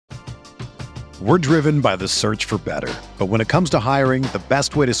We're driven by the search for better. But when it comes to hiring, the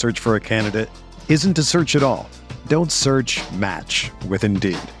best way to search for a candidate isn't to search at all. Don't search, match with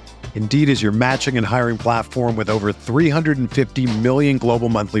Indeed. Indeed is your matching and hiring platform with over 350 million global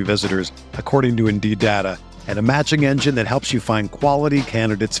monthly visitors, according to Indeed data, and a matching engine that helps you find quality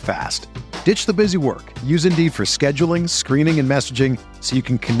candidates fast. Ditch the busy work. Use Indeed for scheduling, screening, and messaging so you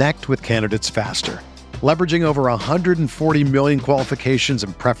can connect with candidates faster. Leveraging over 140 million qualifications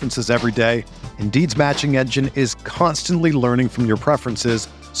and preferences every day, Indeed's matching engine is constantly learning from your preferences,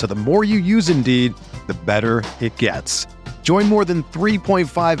 so the more you use Indeed, the better it gets. Join more than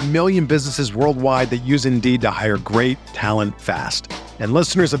 3.5 million businesses worldwide that use Indeed to hire great talent fast. And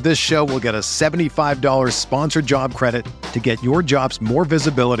listeners of this show will get a $75 sponsored job credit to get your jobs more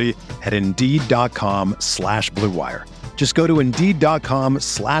visibility at Indeed.com/Blue Wire. Just go to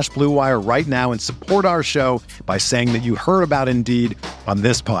Indeed.com/Blue Wire right now and support our show by saying that you heard about Indeed on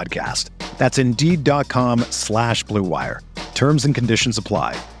this podcast. That's Indeed.com/Blue Wire. Terms and conditions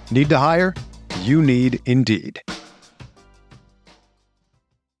apply. Need to hire? You need Indeed.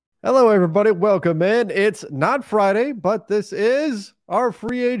 Hello, everybody. Welcome in. It's not Friday, but this is our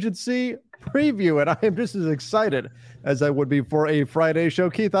free agency preview, and I am just as excited as I would be for a Friday show.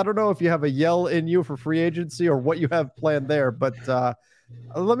 Keith, I don't know if you have a yell in you for free agency or what you have planned there, but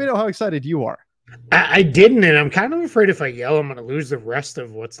let me know how excited you are. I didn't, and I'm kind of afraid if I yell, I'm going to lose the rest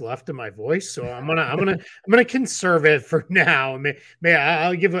of what's left of my voice. So I'm gonna conserve it for now.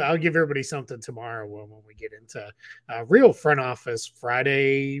 I'll give everybody something tomorrow when we get into real front office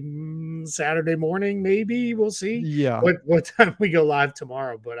Friday, Saturday morning. Maybe we'll see. Yeah, what time we go live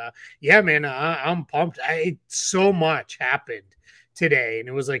tomorrow. But yeah, man, I'm pumped. So much happened today, and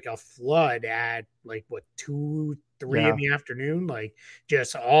it was like a flood at 2-3 in the afternoon. Like,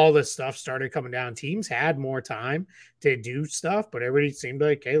 just all this stuff started coming down. Teams had more time to do stuff, but everybody seemed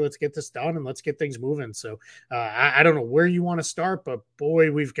like, hey, let's get this done and let's get things moving. So I don't know where you want to start, but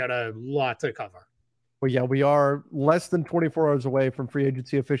boy, we've got a lot to cover. Well, yeah, we are less than 24 hours away from free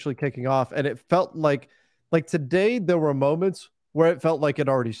agency officially kicking off, and it felt like today there were moments where it felt like it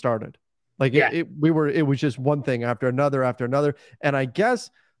already started. It was just one thing after another, and I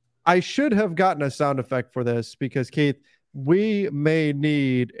guess I should have gotten a sound effect for this because, Keith, we may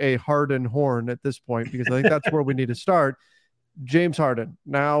need a Harden horn at this point because I think that's where we need to start. James Harden.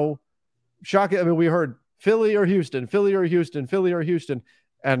 Now, shocking. I mean, we heard Philly or Houston,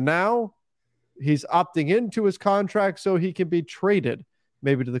 and now he's opting into his contract so he can be traded,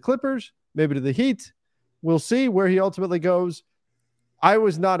 maybe to the Clippers, maybe to the Heat. We'll see where he ultimately goes. I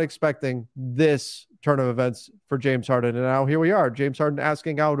was not expecting this turn of events for James Harden, and now here we are. James Harden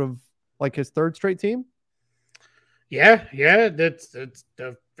asking out of his third straight team. Yeah, that's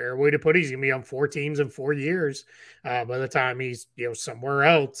the fair way to put it. He's gonna be on 4 teams in 4 years by the time he's somewhere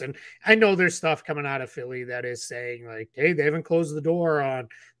else. And I know there's stuff coming out of Philly that is saying like, hey, they haven't closed the door on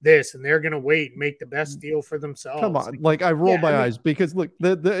this, and they're gonna wait and make the best deal for themselves. Come on, I roll my eyes because look,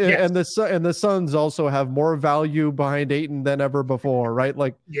 the Suns also have more value behind Ayton than ever before, right?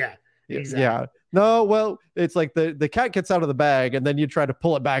 Exactly. Yeah. No, well, it's like the cat gets out of the bag and then you try to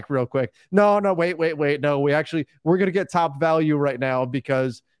pull it back real quick. No, wait. No, we're going to get top value right now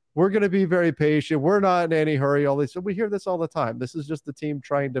because we're going to be very patient. We're not in any hurry. So we hear this all the time. This is just the team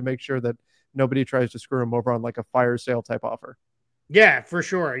trying to make sure that nobody tries to screw them over on like a fire sale type offer. Yeah, for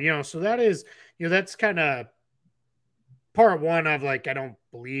sure. So that is, that's kind of part one of I don't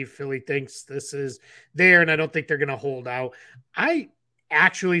believe Philly thinks this is there, and I don't think they're going to hold out. I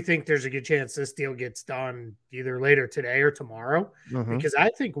actually think there's a good chance this deal gets done either later today or tomorrow, because I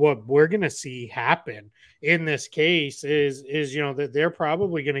think what we're going to see happen in this case is that they're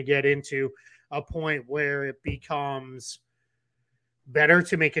probably going to get into a point where it becomes better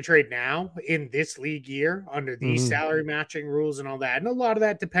to make a trade now in this league year under these salary matching rules and all that. And a lot of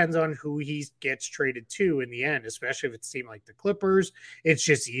that depends on who he gets traded to in the end, especially if it's a team like the Clippers. It's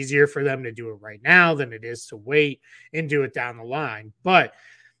just easier for them to do it right now than it is to wait and do it down the line. But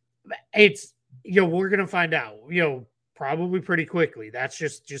it's, we're going to find out, probably pretty quickly. That's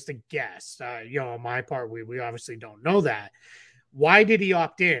just a guess. On my part, we obviously don't know that. Why did he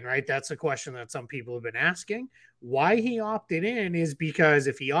opt in, right? That's a question that some people have been asking. Why he opted in is because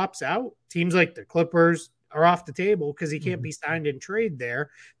if he opts out, teams like the Clippers are off the table because he can't be signed in trade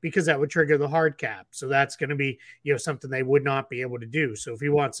there because that would trigger the hard cap. So that's going to be, something they would not be able to do. So if he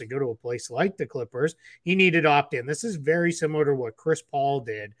wants to go to a place like the Clippers, he needed to opt in. This is very similar to what Chris Paul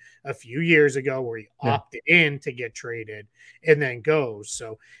did a few years ago where he opted in to get traded and then goes.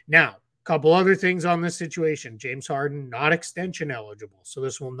 So now Couple other things on this situation. James Harden, not extension eligible. So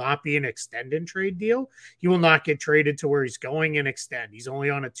this will not be an extend and trade deal. He will not get traded to where he's going and extend. He's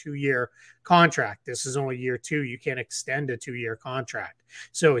only on a 2-year contract. This is only year 2. You can't extend a 2-year contract.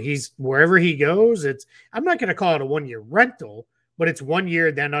 So he's wherever he goes, I'm not going to call it a 1-year rental, but it's 1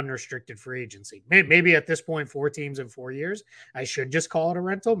 year, then unrestricted free agency. Maybe at this point, 4 teams in 4 years, I should just call it a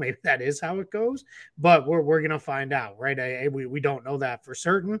rental. Maybe that is how it goes, but we're going to find out, right? We don't know that for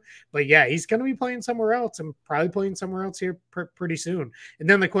certain, but yeah, he's going to be playing somewhere else and probably playing somewhere else here pretty soon. And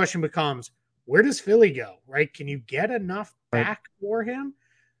then the question becomes, where does Philly go, right? Can you get enough back for him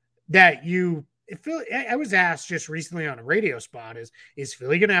that you – I was asked just recently on a radio spot, is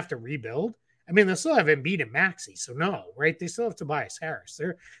Philly going to have to rebuild? I mean, they'll still have Embiid and Maxey, so no, right? They still have Tobias Harris.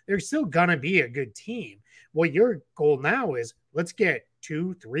 They're still gonna be a good team. What your goal now is, let's get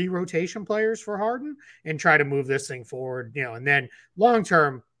 2-3 rotation players for Harden and try to move this thing forward, and then long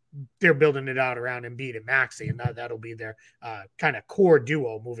term, they're building it out around Embiid and Maxey, and that'll be their kind of core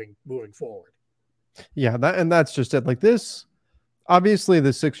duo moving forward. Yeah, that's just it. Like this, obviously,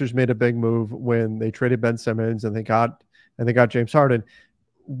 the Sixers made a big move when they traded Ben Simmons and they got James Harden.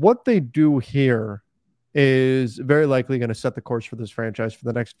 What they do here is very likely going to set the course for this franchise for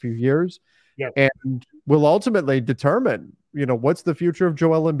the next few years. Yep. And will ultimately determine, what's the future of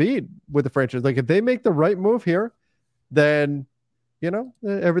Joel Embiid with the franchise. Like if they make the right move here, then,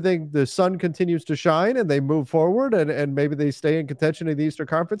 everything, the sun continues to shine and they move forward and maybe they stay in contention in the Eastern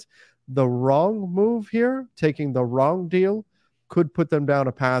Conference. The wrong move here, taking the wrong deal, could put them down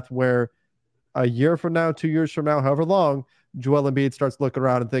a path where a year from now, 2 years from now, however long, Joel Embiid starts looking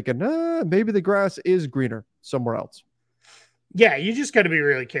around and thinking, maybe the grass is greener somewhere else. Yeah, you just got to be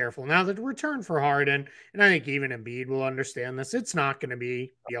really careful. Now, the return for Harden, and I think even Embiid will understand this, it's not going to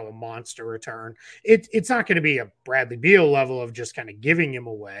be, a monster return. It's not going to be a Bradley Beal level of just kind of giving him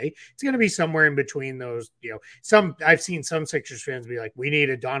away. It's going to be somewhere in between those, I've seen some Sixers fans be like, we need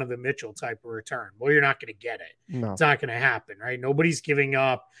a Donovan Mitchell type of return. Well, you're not going to get it. No. It's not going to happen, right? Nobody's giving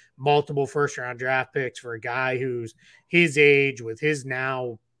up multiple first-round draft picks for a guy who's his age with his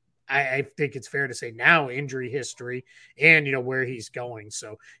now – I think it's fair to say now injury history and, where he's going.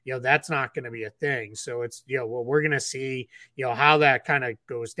 So, that's not going to be a thing. So it's, we're going to see, how that kind of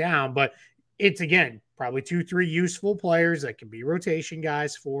goes down. But it's, again, probably 2-3 useful players that can be rotation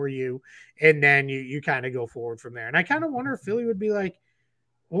guys for you. And then you kind of go forward from there. And I kind of wonder if Philly would be like,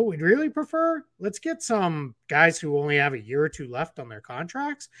 what we'd really prefer, let's get some guys who only have a year or 2 left on their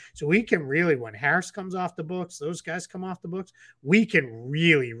contracts. So we can really, when Harris comes off the books, those guys come off the books, we can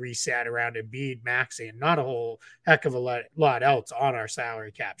really reset around Embiid, Maxey, and not a whole heck of a lot else on our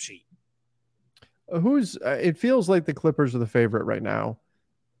salary cap sheet. It feels like the Clippers are the favorite right now.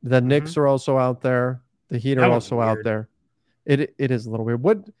 The Knicks are also out there. The Heat are also out there. It is a little weird.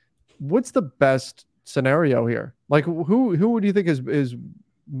 What's the best scenario here? Like who do you think is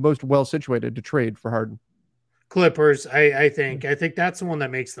most well situated to trade for Harden? Clippers, I think that's the one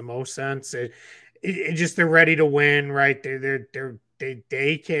that makes the most sense. It just, they're ready to win, right?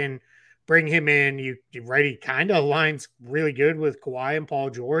 They can bring him in. You right? He kind of aligns really good with Kawhi and Paul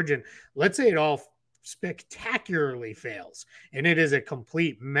George. And let's say it all spectacularly fails and it is a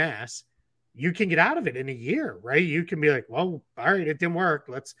complete mess. You can get out of it in a year, right? You can be like, well, all right, it didn't work.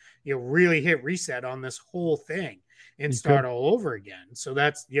 Let's really hit reset on this whole thing and start all over again. So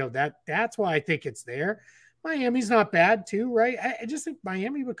that's that's why I think it's there. Miami's not bad too, right? I just think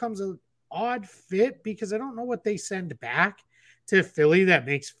Miami becomes an odd fit because I don't know what they send back to Philly that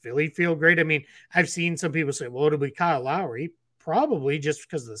makes Philly feel great. I mean, I've seen some people say, well, it'll be Kyle Lowry, probably just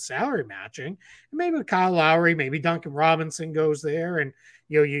because of the salary matching. And maybe Kyle Lowry, maybe Duncan Robinson goes there and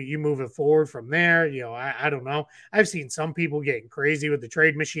you move it forward from there. I don't know. I've seen some people getting crazy with the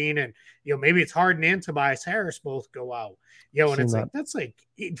trade machine and, maybe it's Harden and Tobias Harris both go out, and it's like, that's like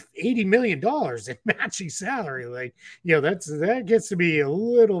 $80 million in matching salary. Like, that gets to be a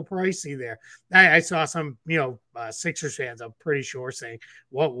little pricey there. I saw some, Sixers fans, I'm pretty sure, saying,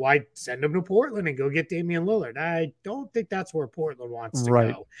 well, why send them to Portland and go get Damian Lillard? I don't think that's where Portland wants to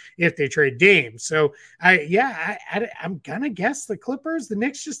go if they trade Dame. So I'm going to guess the Clippers. The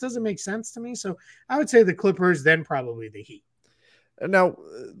Knicks just doesn't make sense to me. So I would say the Clippers, then probably the Heat. Now,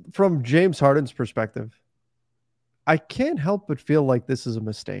 from James Harden's perspective, I can't help but feel like this is a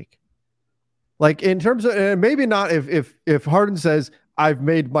mistake. Like in terms of, and maybe not if Harden says, I've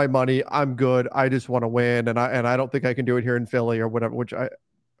made my money, I'm good, I just want to win, and I don't think I can do it here in Philly or whatever, which I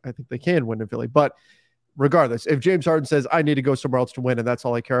think they can win in Philly. But regardless, if James Harden says, I need to go somewhere else to win and that's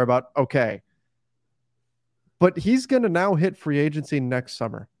all I care about, okay. But he's going to now hit free agency next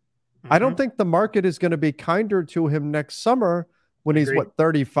summer. I don't think the market is going to be kinder to him next summer when he's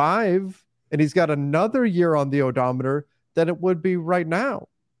 35 and he's got another year on the odometer than it would be right now,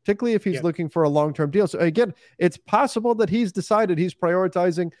 particularly if he's looking for a long-term deal. So again, it's possible that he's decided he's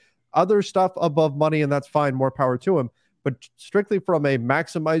prioritizing other stuff above money, and that's fine. More power to him. But strictly from a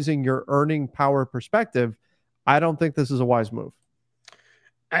maximizing your earning power perspective, I don't think this is a wise move.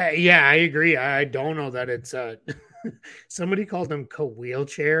 I agree. I don't know that it's somebody called him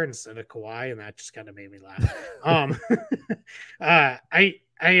wheelchair instead of Kawhi, and that just kind of made me laugh. I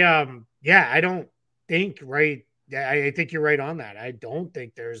don't think right. I think you're right on that. I don't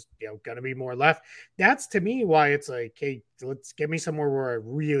think there's going to be more left. That's to me why it's like, hey, let's get me somewhere where I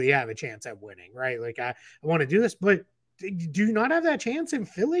really have a chance at winning, right? Like I want to do this, but do you not have that chance in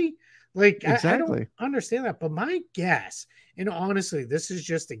Philly? Like exactly. I don't understand that. But my guess, and honestly, this is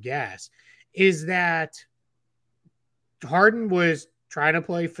just a guess, is that Harden was trying to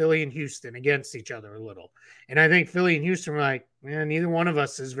play Philly and Houston against each other a little. And I think Philly and Houston were like, man, neither one of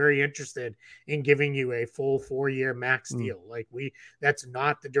us is very interested in giving you a full 4-year max deal. Like that's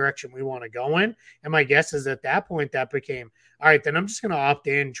not the direction we want to go in. And my guess is at that point that became, all right, then I'm just going to opt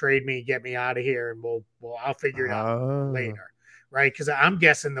in, trade me, get me out of here. And I'll figure it out later. Right. Cause I'm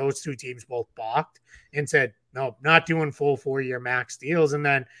guessing those two teams both balked and said, no, not doing full 4-year max deals. And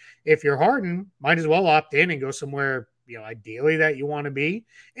then if you're Harden, might as well opt in and go somewhere, ideally that you want to be.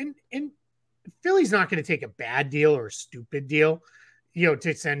 And Philly's not going to take a bad deal or a stupid deal,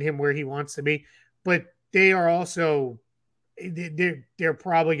 to send him where he wants to be. But they are also, they're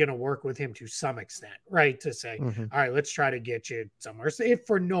probably going to work with him to some extent, right? To say, all right, let's try to get you somewhere. So if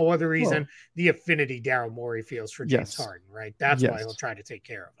for no other reason, the affinity Daryl Morey feels for James Harden, right? That's why he'll try to take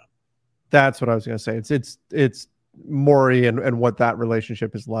care of him. That's what I was going to say. It's Morey and what that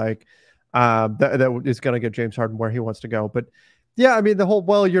relationship is like. That is going to get James Harden where he wants to go. But yeah, I mean, the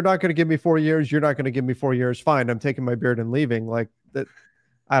whole, you're not going to give me 4 years. You're not going to give me 4 years. Fine. I'm taking my beard and leaving. Like that.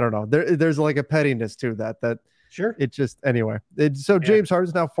 I don't know. There's like a pettiness to that sure. It just, anyway. James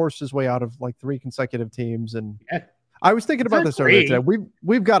Harden's now forced his way out of like 3 consecutive teams. And I was thinking about this earlier today.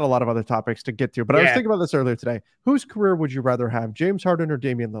 We've got a lot of other topics to get to, but I was thinking about this earlier today. Whose career would you rather have, James Harden or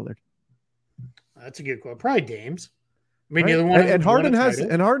Damian Lillard? That's a good quote. Probably Dame's. I mean, right? and Harden has the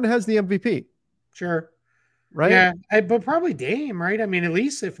MVP. Sure. Right. Yeah, but probably Dame, right? I mean, at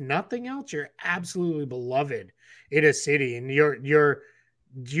least if nothing else, you're absolutely beloved in a city, and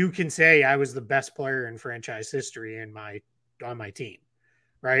you can say I was the best player in franchise history on my team,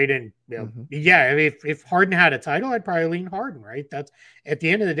 right? And if Harden had a title, I'd probably lean Harden, right? That's at the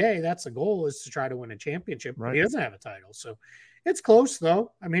end of the day, that's the goal, is to try to win a championship. Right. But he doesn't have a title, so it's close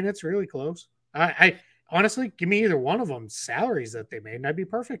though. I mean, it's really close. I honestly, give me either one of them salaries that they made, and I'd be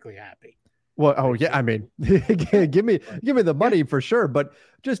perfectly happy. Well, I mean, give me the money for sure. But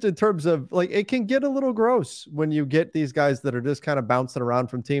just in terms of like, it can get a little gross when you get these guys that are just kind of bouncing around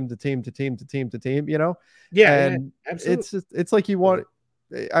from team to team to team to team to team, Yeah, and absolutely. It's like you want.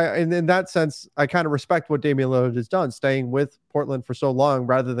 And in that sense, I kind of respect what Damian Lillard has done, staying with Portland for so long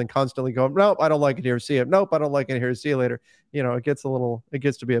rather than constantly going, nope, I don't like it here. See it. Nope, I don't like it here. See you later. It gets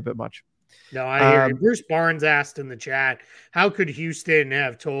to be a bit much. No, I hear you. Bruce Barnes asked in the chat, how could Houston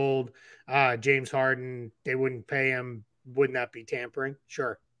have told James Harden they wouldn't pay him? Wouldn't that be tampering?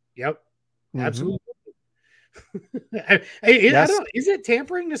 Sure. Yep. Absolutely. Is it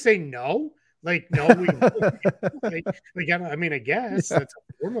tampering to say no? Like, no, I guess that's a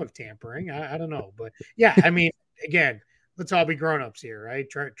form of tampering. I don't know. But yeah, I mean, again, let's all be grown-ups here, right?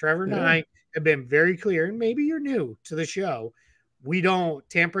 Trevor and I have been very clear, and maybe you're new to the show.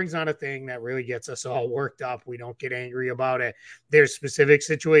 Tampering's not a thing that really gets us all worked up. We don't get angry about it. There's specific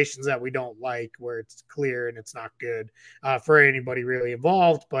situations that we don't like where it's clear and it's not good for anybody really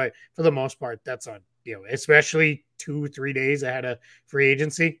involved. But for the most part, that's on, especially 2-3 days ahead of free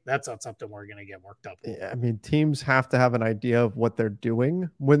agency. That's not something we're going to get worked up over. Yeah, I mean, teams have to have an idea of what they're doing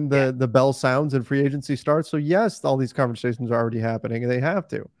when the bell sounds and free agency starts. So yes, all these conversations are already happening and they have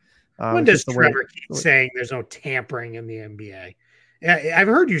to. When does Trevor keep saying there's no tampering in the NBA? I've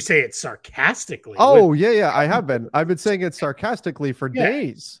heard you say it sarcastically. Oh, yeah. I have been. I've been saying it sarcastically for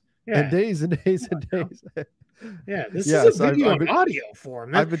days and days and days and days. Yeah, this is a video and audio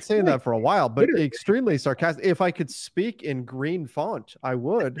form. I've been saying that for a while, but extremely sarcastic. If I could speak in green font, I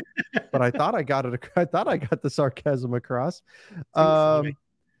would. But I thought I got it. I thought I got the sarcasm across.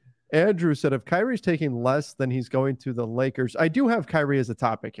 Andrew said, if Kyrie's taking less than he's going to the Lakers, I do have Kyrie as a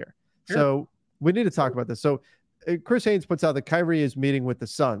topic here. Sure. So we need to talk about this. So Chris Haynes puts out that Kyrie is meeting with the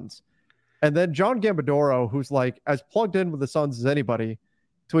Suns. And then John Gambadoro, who's like as plugged in with the Suns as anybody,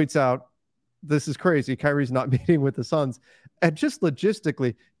 tweets out, this is crazy. Kyrie's not meeting with the Suns. And just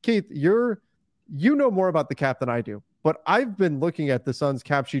logistically, Keith, you know more about the cap than I do. But I've been looking at the Suns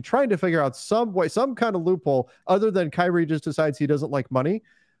cap sheet, trying to figure out some way, some kind of loophole other than Kyrie just decides he doesn't like money.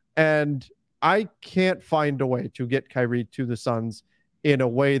 And I can't find a way to get Kyrie to the Suns in a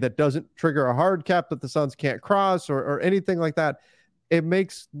way that doesn't trigger a hard cap that the Suns can't cross or anything like that. It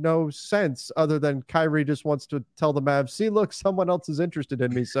makes no sense other than Kyrie just wants to tell the Mavs, see, look, someone else is interested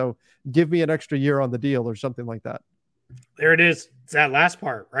in me, so give me an extra year on the deal or something like that. There it is. It's that last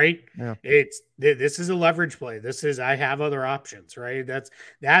part, right? Yeah. This is a leverage play. This is, I have other options, right?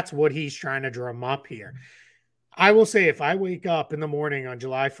 That's what he's trying to drum up here. I will say, if I wake up in the morning on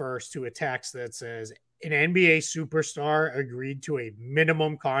July 1st to a text that says an NBA superstar agreed to a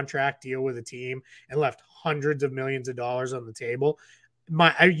minimum contract deal with a team and left hundreds of millions of dollars on the table,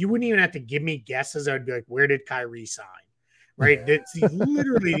 you wouldn't even have to give me guesses. I'd be like, where did Kyrie sign? Right. That's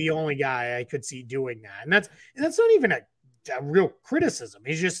literally the only guy I could see doing that. And that's not even a real criticism.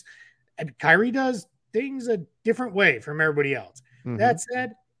 He's just, Kyrie does things a different way from everybody else. Mm-hmm. That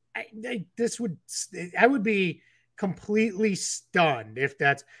said, I would be completely stunned if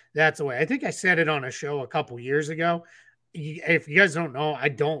that's the way. I think I said it on a show a couple years ago. If you guys don't know, I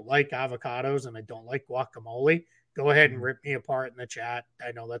don't like avocados and I don't like guacamole. Go ahead and rip me apart in the chat.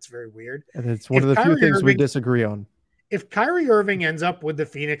 I know that's very weird. And it's one of the few things we disagree on. If Kyrie Irving ends up with the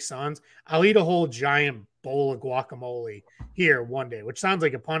Phoenix Suns, I'll eat a whole giant bowl of guacamole here one day, which sounds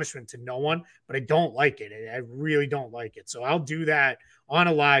like a punishment to no one, but I don't like it. I really don't like it. So I'll do that on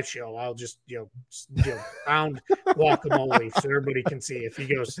a live show. I'll just, pound guacamole so everybody can see if he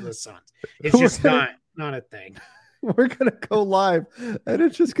goes to the Suns. It's just not a thing. We're going to go live and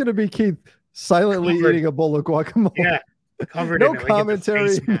it's just going to be Keith silently eating a bowl of guacamole. Yeah. Covered no in it, commentary,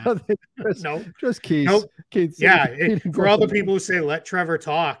 like nothing. Just Keith. Nope. Keith for all the people who say let Trevor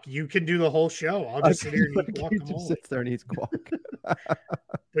talk, you can do the whole show. I'll just sit here and eat guacamole. Just sits there and eats guac.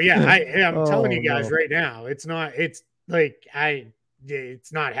 But yeah, I'm telling you guys right now, it's not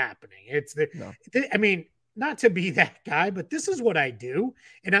happening. I mean, not to be that guy, but this is what I do,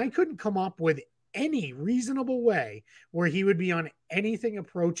 and I couldn't come up with any reasonable way where he would be on anything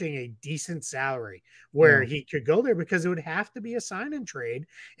approaching a decent salary where he could go there, because it would have to be a sign and trade.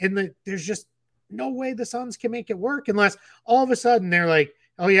 And there's just no way the Suns can make it work unless all of a sudden they're like,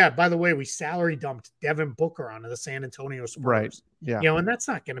 oh yeah, by the way, we salary dumped Devin Booker onto the San Antonio Spurs. Right. Yeah. And that's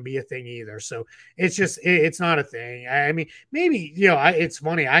not going to be a thing either. So it's not a thing. I mean, maybe, it's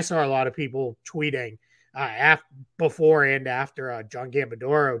funny. I saw a lot of people tweeting before and after John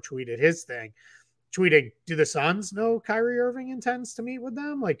Gambadoro tweeted his thing. Tweeting, do the Suns know Kyrie Irving intends to meet with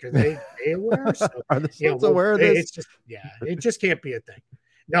them? Like, are they aware? So, are the Suns aware of this? It's just, it just can't be a thing.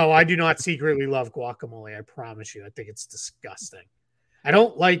 No, I do not secretly love guacamole. I promise you. I think it's disgusting. I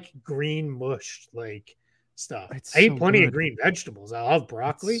don't like green mush stuff. I eat plenty of green vegetables. I love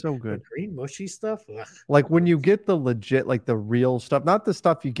broccoli. It's so good. Green mushy stuff. Ugh. Like when you get the legit, like the real stuff, not the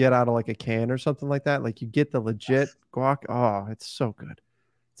stuff you get out of like a can or something like that. Like you get the legit guac. Oh, it's so good.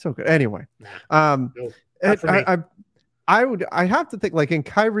 So good. Anyway, I have to think, like in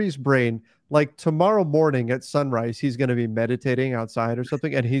Kyrie's brain, like tomorrow morning at sunrise, he's going to be meditating outside or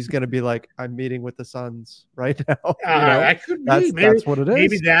something, and he's going to be like, "I'm meeting with the Suns right now." That could be. That's what it is.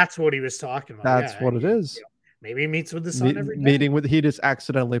 Maybe that's what he was talking about. That's what it is. Maybe he meets with the Sun every day. He just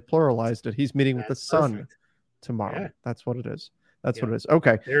accidentally pluralized it. He's meeting with the Sun tomorrow. Yeah. That's what it is. That's what it is.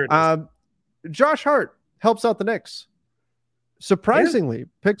 Okay. There it is. Josh Hart helps out the Knicks. Surprisingly,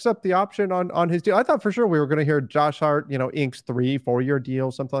 picks up the option on his deal. I thought for sure we were going to hear Josh Hart, inks 3-4 year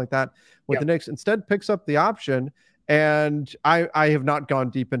deal, something like that with the Knicks. Instead, picks up the option. And I have not gone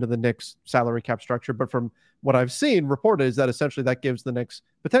deep into the Knicks salary cap structure, but from what I've seen reported is that essentially that gives the Knicks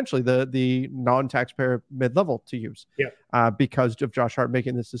potentially the non-taxpayer mid-level to use because of Josh Hart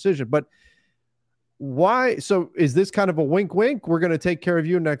making this decision. But why? So is this kind of a wink, we're going to take care of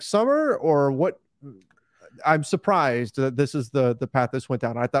you next summer, or what? I'm surprised that this is the path this went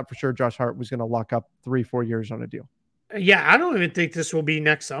down. I thought for sure Josh Hart was going to lock up 3-4 years on a deal. Yeah, I don't even think this will be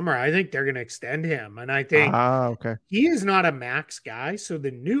next summer. I think they're going to extend him. And I think he is not a max guy. So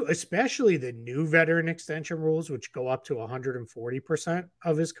especially the new veteran extension rules, which go up to 140%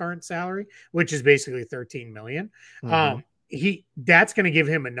 of his current salary, which is basically $13 million. Mm-hmm. That's going to give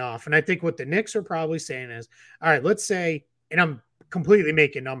him enough. And I think what the Knicks are probably saying is, all right, let's say, and I'm completely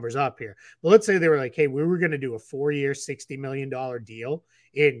making numbers up here, but let's say they were like, hey, we were going to do a 4-year, $60 million deal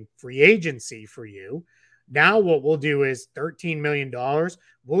in free agency for you. Now what we'll do is $13 million.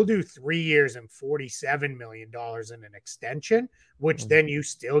 We'll do 3 years and $47 million in an extension, which then you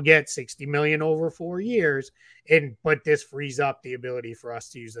still get $60 million over 4 years. But this frees up the ability for us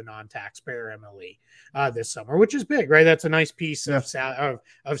to use the non-taxpayer MLE this summer, which is big, right? That's a nice piece of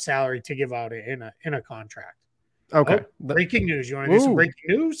salary to give out in a contract. Okay. Breaking news. You want to do some breaking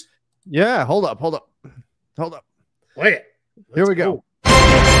news? Yeah. Hold up. Play it. Here we go.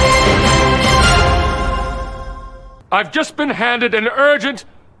 I've just been handed an urgent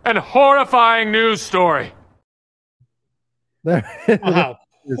and horrifying news story. Wow.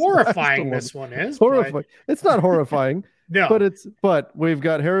 Horrifying this one is. Horrifying. But... It's not horrifying. No. But we've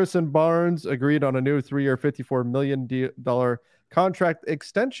got Harrison Barnes agreed on a new 3-year, $54 million contract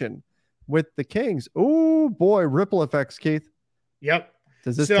extension with the Kings. Oh boy, ripple effects, Keith. Yep.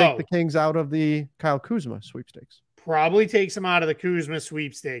 Does this take the Kings out of the Kyle Kuzma sweepstakes? Probably takes them out of the Kuzma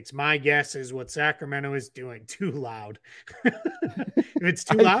sweepstakes. My guess is what Sacramento is doing too loud. If it's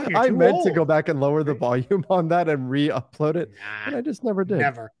too loud, you're too I meant old. To go back and lower the volume on that and re-upload it, and I just never did.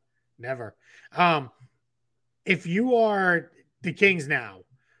 Never. If you are the Kings now,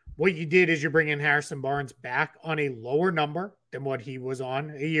 what you did is you're bringing Harrison Barnes back on a lower number than what he was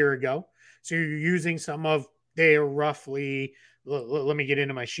on a year ago. So you're using some of their roughly, let me get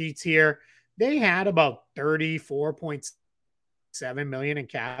into my sheets here. They had about $34.7 million in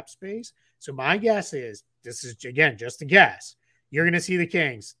cap space. So my guess is, this is again just a guess, you're going to see the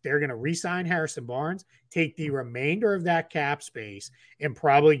Kings. They're going to re-sign Harrison Barnes, take the remainder of that cap space, and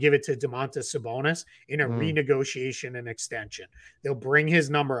probably give it to Domantas Sabonis in a renegotiation and extension. They'll bring his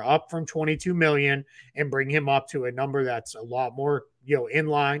number up from $22 million and bring him up to a number that's a lot more, in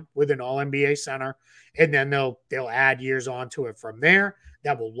line with an All-NBA center. And then they'll add years onto it from there.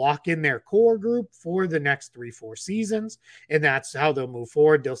 That will lock in their core group for the next 3-4 seasons. And that's how they'll move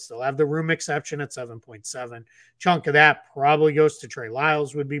forward. They'll still have the room exception at 7.7. Chunk of that probably goes to Trey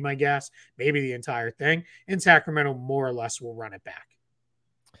Lyles, would be my guess. Maybe the entire thing. And Sacramento more or less will run it back.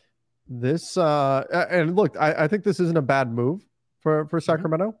 This, and look, I think this isn't a bad move for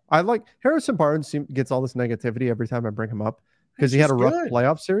Sacramento. I like Harrison Barnes gets all this negativity every time I bring him up because he had a rough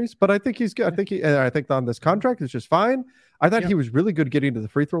playoff series, but I think he's good. I think on this contract is just fine. I thought he was really good getting to the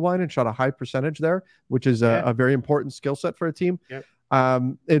free throw line and shot a high percentage there, which is a very important skill set for a team. Yep.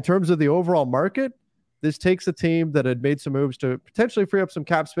 In terms of the overall market, this takes a team that had made some moves to potentially free up some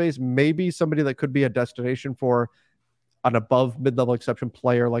cap space, maybe somebody that could be a destination for an above mid-level exception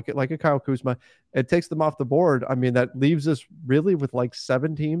player like a Kyle Kuzma. It takes them off the board. I mean, that leaves us really with like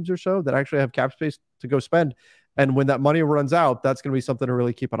 7 teams or so that actually have cap space to go spend. And when that money runs out, that's going to be something to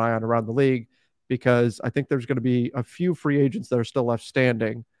really keep an eye on around the league, because I think there's going to be a few free agents that are still left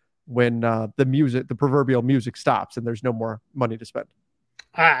standing when the proverbial music stops and there's no more money to spend.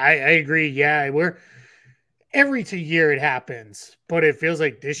 I agree. Yeah, every 2 years it happens, but it feels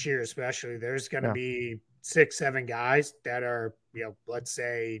like this year especially, there's going to be 6-7 guys that are, let's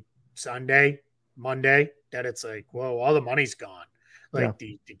say Sunday, Monday, that it's like, whoa, all the money's gone. Like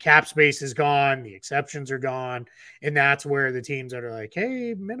the cap space is gone, the exceptions are gone. And that's where the teams that are like,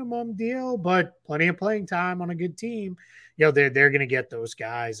 hey, minimum deal, but plenty of playing time on a good team, they're going to get those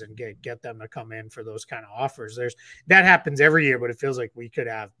guys and get them to come in for those kind of offers. That happens every year, but it feels like we could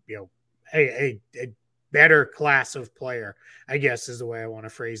have, a better class of player, I guess is the way I want to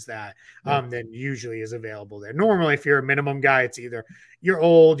phrase that, than usually is available there. Normally, if you're a minimum guy, it's either you're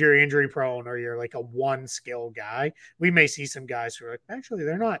old, you're injury prone, or you're like a one skill guy. We may see some guys who are like, actually,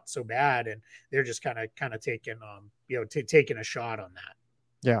 they're not so bad, and they're just kind of taking, taking a shot on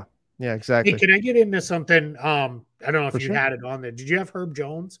that. Yeah, exactly. Hey, can I get into something? I don't know if you had it on there. Did you have Herb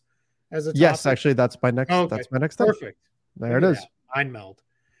Jones as a topic? Yes, actually, that's my next. Okay. That's my next thing. Perfect. There it is. Mind meld.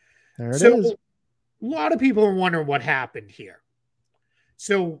 There it is. A lot of people are wondering what happened here.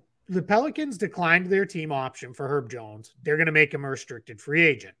 So the Pelicans declined their team option for Herb Jones. They're going to make him a restricted free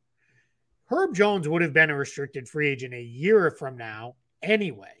agent. Herb Jones would have been a restricted free agent a year from now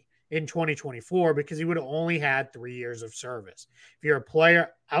anyway, in 2024, because he would have only had 3 years of service. If you're a player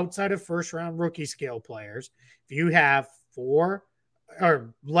outside of first-round rookie scale players, if you have 4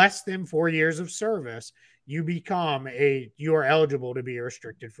 or less than 4 years of service, you are eligible to be a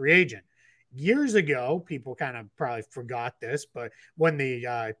restricted free agent. Years ago, people kind of probably forgot this, but when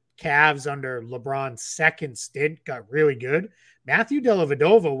the Cavs under LeBron's second stint got really good, Matthew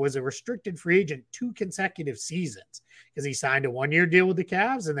Dellavedova was a restricted free agent 2 consecutive seasons because he signed a 1-year deal with the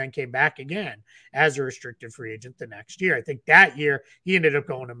Cavs and then came back again as a restricted free agent the next year. I think that year he ended up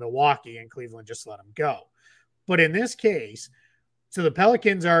going to Milwaukee and Cleveland just let him go. But in this case, so the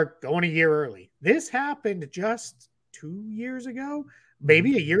Pelicans are going a year early. This happened just 2 years ago.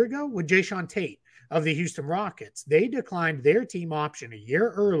 Maybe a year ago with Jae'Sean Tate of the Houston Rockets. They declined their team option a year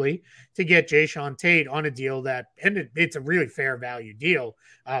early to get Jae'Sean Tate on a deal and it's a really fair value deal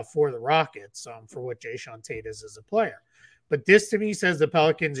for the Rockets for what Jae'Sean Tate is as a player. But this to me says the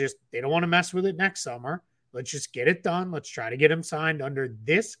Pelicans they don't want to mess with it next summer. Let's just get it done. Let's try to get him signed under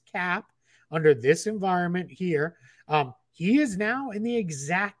this cap under this environment here. He is now in the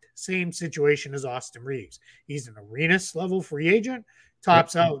exact same situation as Austin Reeves. He's an Arenas level free agent,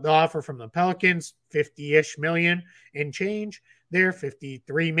 tops out the offer from the Pelicans, 50-ish million in change there,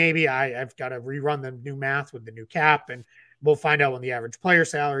 53 maybe. I've got to rerun the new math with the new cap, and we'll find out when the average player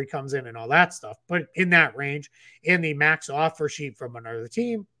salary comes in and all that stuff. But in that range, in the max offer sheet from another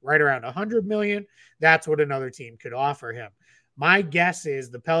team, right around 100 million, that's what another team could offer him. My guess is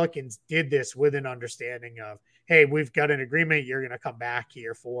the Pelicans did this with an understanding of, hey, we've got an agreement. You're going to come back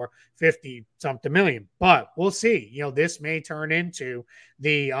here for 50 something million, but we'll see. This may turn into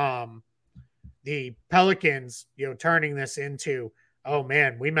the Pelicans, turning this into, oh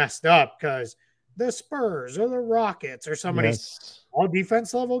man, we messed up because the Spurs or the Rockets or somebody's all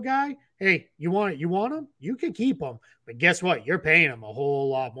defense level guy. Hey, you want him? You can keep him, but guess what? You're paying him a whole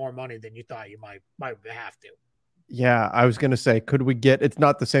lot more money than you thought you might have to. Yeah, I was going to say, could we get, it's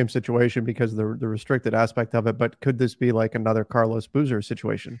not the same situation because of the restricted aspect of it, but could this be like another Carlos Boozer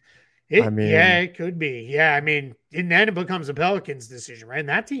situation? It could be. Yeah, and then it becomes a Pelicans decision, right? And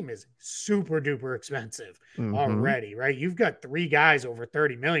that team is super duper expensive already, right? You've got 3 guys over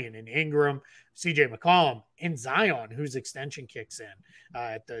 30 million in Ingram, CJ McCollum, and Zion, whose extension kicks in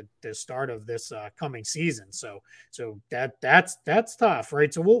at the start of this coming season. So that's tough,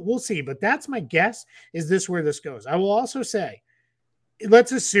 right? So we'll see. But that's my guess. Is this where this goes? I will also say,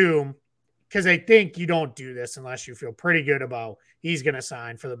 let's assume, because I think you don't do this unless you feel pretty good about he's going to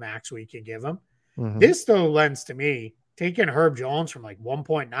sign for the max we can give him. This, though, lends to me taking Herb Jones from like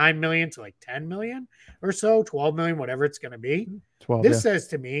 1.9 million to like 10 million or so, 12 million, whatever it's going to be. 12, this says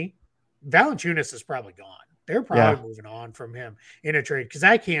to me, Valanciunas is probably gone. They're probably moving on from him in a trade because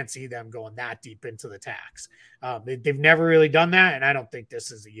I can't see them going that deep into the tax. They've never really done that, and I don't think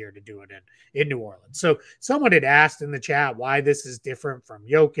this is the year to do it in New Orleans. So someone had asked in the chat why this is different from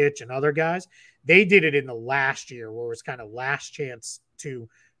Jokic and other guys. They did it in the last year where it was kind of last chance to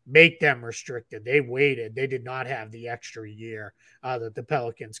make them restricted. They waited. They did not have the extra year that the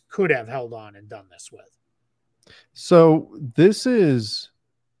Pelicans could have held on and done this with. So this is,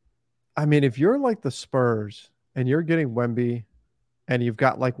 if you're like the Spurs and you're getting Wemby and you've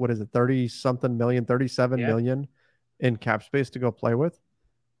got like, 37 million in cap space to go play with,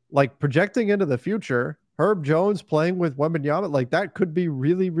 like projecting into the future, Herb Jones playing with Wembanyama, like that could be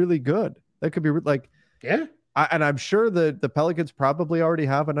really, really good. That could be like, and I'm sure that the Pelicans probably already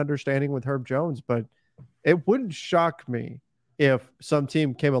have an understanding with Herb Jones, but it wouldn't shock me if some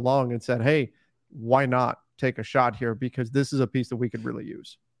team came along and said, hey, why not take a shot here? Because this is a piece that we could really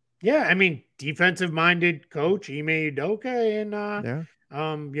use. Yeah, defensive-minded coach Ime Udoka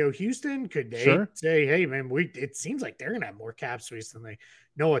in Houston, could they say, "Hey, man, it seems like they're gonna have more cap space than they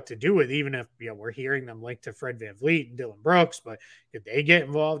know what to do with." Even if we're hearing them linked to Fred VanVleet and Dillon Brooks, but could they get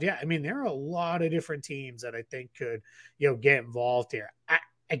involved? Yeah, there are a lot of different teams that I think could get involved here.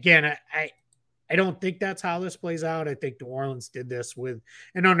 I don't think that's how this plays out. I think New Orleans did this with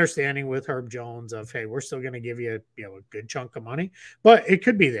an understanding with Herb Jones of, hey, we're still going to give you a good chunk of money, but it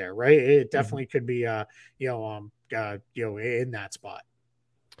could be there, right? It definitely could be, in that spot.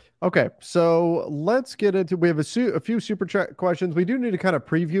 Okay, so let's get into. We have a few super chat questions. We do need to kind of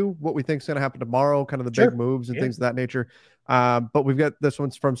preview what we think is going to happen tomorrow, kind of the big moves and things of that nature. But we've got this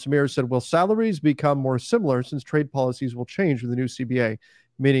one's from Samir. Said, will salaries become more similar since trade policies will change with the new CBA?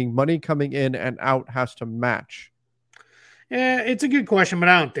 Meaning money coming in and out has to match? Yeah, it's a good question, but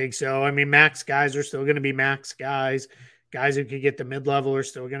I don't think so. Max guys are still going to be max guys. Guys who could get the mid-level are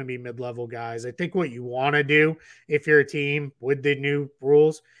still going to be mid-level guys. I think what you want to do if you're a team with the new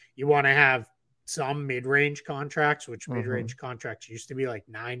rules, you want to have some mid-range contracts, which mid-range contracts used to be like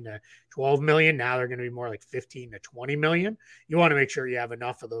 9 to 12 million. Now they're going to be more like 15 to 20 million. You want to make sure you have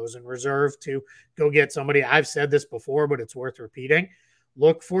enough of those in reserve to go get somebody. I've said this before, but it's worth repeating.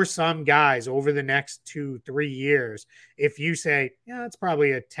 Look for some guys over the next 2-3 years. If you say, it's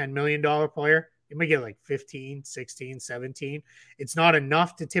probably a $10 million player, you might get like 15, 16, 17. It's not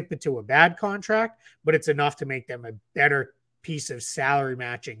enough to tip it to a bad contract, but it's enough to make them a better piece of salary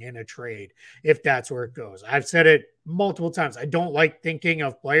matching in a trade, if that's where it goes. I've said it multiple times. I don't like thinking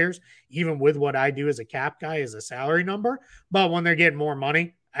of players, even with what I do as a cap guy, as a salary number. But when they're getting more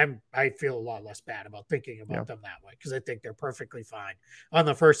money, I feel a lot less bad about thinking about them that way, because I think they're perfectly fine on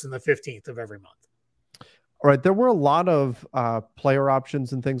the 1st and the 15th of every month. All right. There were a lot of player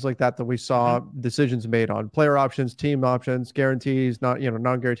options and things like that we saw decisions made on. Player options, team options, guarantees,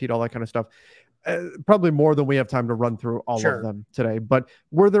 non-guaranteed, all that kind of stuff. Probably more than we have time to run through all of them today. But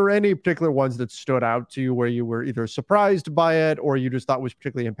were there any particular ones that stood out to you where you were either surprised by it or you just thought was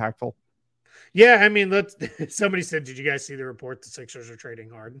particularly impactful? Yeah, I mean, somebody said, did you guys see the report the Sixers are trading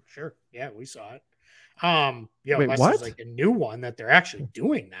Harden? Sure. Yeah, we saw it. Wait, unless what? there's like a new one that they're actually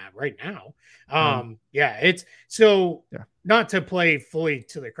doing that right now. Yeah, it's Yeah. not to play fully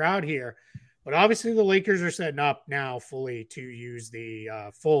to the crowd here, but obviously the Lakers are setting up now fully to use the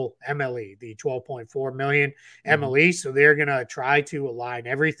full MLE, the 12.4 million MLE. So they're going to try to align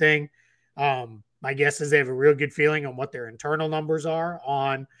everything. My guess is they have a real good feeling on what their internal numbers are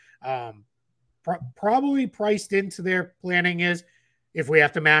on probably priced into their planning is if we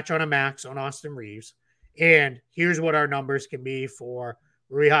have to match on a max on Austin Reeves. And here's what our numbers can be for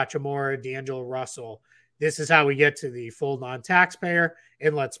Rui Hachimura, D'Angelo Russell. This is how we get to the full non-taxpayer,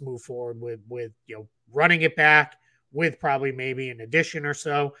 and let's move forward with running it back with probably maybe an addition or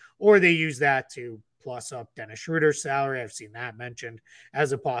so, or they use that to plus up Dennis Schroeder's salary. I've seen that mentioned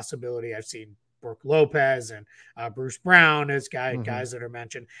as a possibility. I've seen Brooke Lopez and Bruce Brown as guys that are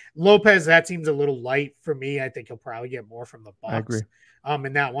mentioned. Lopez, that seems a little light for me. I think he'll probably get more from the Bucks. I agree.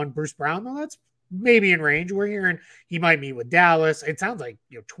 In that one, Bruce Brown, though, that's maybe in range. We're hearing he might meet with Dallas. It sounds like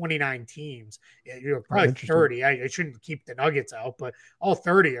 29 teams. Probably 30. I shouldn't keep the Nuggets out, but all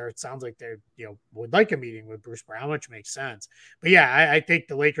 30 are. It sounds like they're would like a meeting with Bruce Brown, which makes sense. But yeah, I think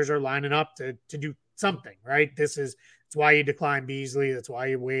the Lakers are lining up to do something right. That's why you declined Beasley. That's why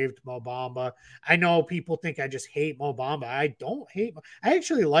you waived Mo Bamba. I know people think I just hate Mo Bamba. I don't hate. I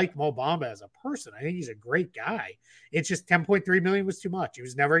actually like Mo Bamba as a person. I think he's a great guy. It's just 10.3 million was too much. He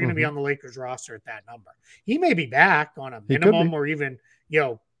was never going to be on the Lakers roster at that number. He may be back on a minimum or even,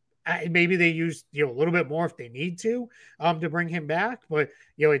 maybe they use, a little bit more if they need to bring him back. But,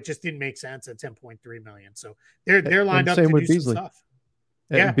 it just didn't make sense at 10.3 million. So they're lined up to do some stuff.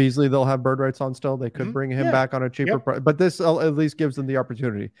 And Beasley, they'll have bird rights on still. They could bring him back on a cheaper price, but this at least gives them the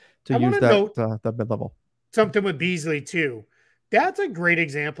opportunity to use that mid-level. Something with Beasley too. That's a great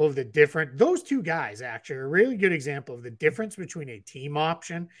example of those two guys actually are a really good example of the difference between a team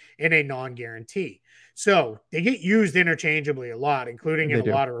option and a non-guarantee. So they get used interchangeably a lot, including in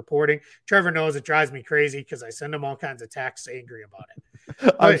a lot of reporting. Trevor knows it drives me crazy because I send him all kinds of texts angry about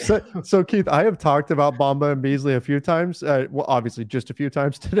it. So Keith, I have talked about Bamba and Beasley a few times. Well, obviously just a few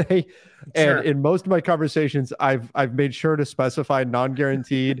times today. And in most of my conversations, I've made sure to specify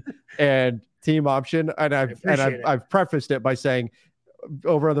non-guaranteed and team option. And I've prefaced it by saying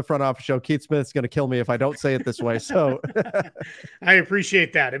over on the front office show, Keith Smith's going to kill me if I don't say it this way. So I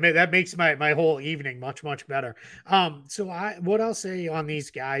appreciate that. That makes my whole evening much, much better. So what I'll say on these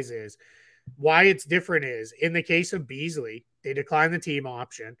guys is why it's different is in the case of Beasley, they decline the team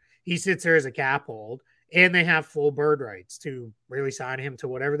option. He sits there as a cap hold and they have full bird rights to really sign him to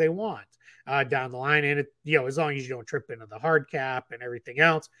whatever they want down the line. And as long as you don't trip into the hard cap and everything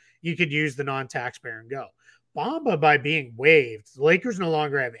else, you could use the non-taxpayer and go. Bamba, by being waived, the Lakers no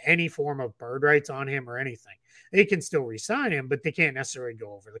longer have any form of bird rights on him or anything. They can still re-sign him, but they can't necessarily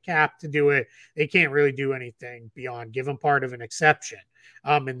go over the cap to do it. They can't really do anything beyond give him part of an exception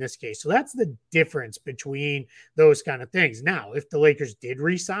in this case. So that's the difference between those kind of things. Now, if the Lakers did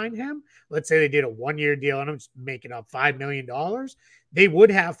re-sign him, let's say they did a one-year deal, and I'm just making up $5 million, they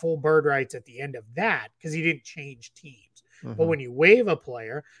would have full bird rights at the end of that because he didn't change teams. But when you waive a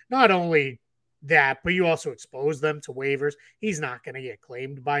player, not only that, but you also expose them to waivers. He's not going to get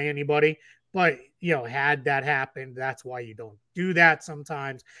claimed by anybody. But, had that happened, that's why you don't do that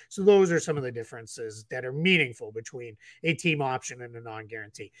sometimes. So those are some of the differences that are meaningful between a team option and a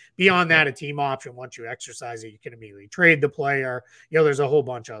non-guarantee. Beyond that, a team option, once you exercise it, you can immediately trade the player. There's a whole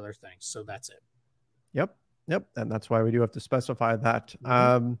bunch of other things. So that's it. Yep. And that's why we do have to specify that.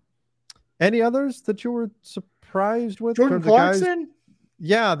 Any others that you were surprised with? Jordan Clarkson?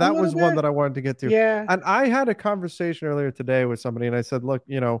 Yeah, that was one that I wanted to get to. Yeah. And I had a conversation earlier today with somebody, and I said, look,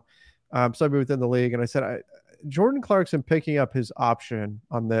 somebody within the league, and I said, Jordan Clarkson picking up his option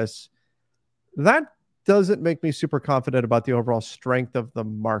on this, that doesn't make me super confident about the overall strength of the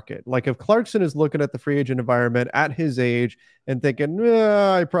market. Like if Clarkson is looking at the free agent environment at his age and thinking,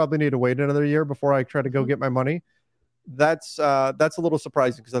 I probably need to wait another year before I try to go get my money, that's a little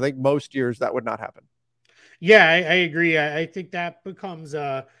surprising because I think most years that would not happen. Yeah, I agree. I think that becomes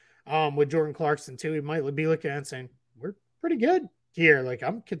with Jordan Clarkson too. He might be looking at it and saying, we're pretty good here. Like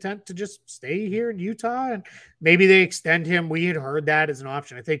I'm content to just stay here in Utah, and maybe they extend him. We had heard that as an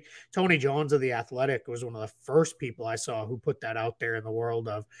option. I think Tony Jones of The Athletic was one of the first people I saw who put that out there in the world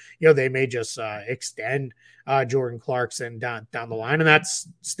of, they may just extend Jordan Clarkson down the line. And that's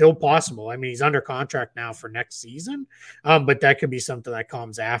still possible. I mean, he's under contract now for next season, but that could be something that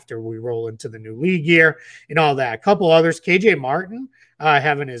comes after we roll into the new league year and all that. A couple others, KJ Martin.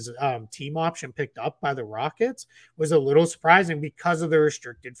 having his team option picked up by the Rockets was a little surprising because of the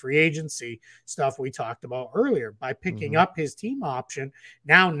restricted free agency stuff we talked about earlier. By picking up his team option,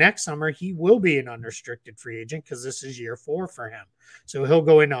 now next summer he will be an unrestricted free agent because this is year 4 for him. So he'll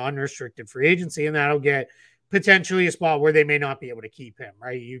go into unrestricted free agency, and that'll get potentially a spot where they may not be able to keep him,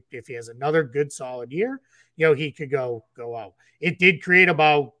 right? If he has another good solid year, he could go out. It did create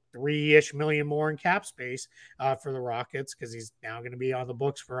about $3-ish million more in cap space for the Rockets because he's now going to be on the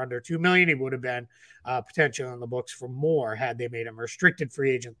books for under $2 million. He would have been potentially on the books for more had they made him a restricted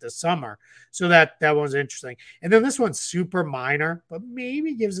free agent this summer. So that one's interesting. And then this one's super minor, but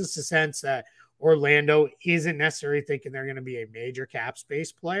maybe gives us a sense that Orlando isn't necessarily thinking they're going to be a major cap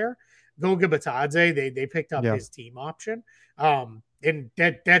space player. Goga Batadze, they picked up his team option. And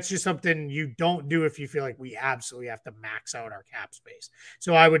that's just something you don't do if you feel like we absolutely have to max out our cap space.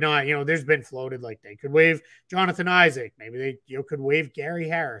 So I would not, there's been floated like they could waive Jonathan Isaac. Maybe they could waive Gary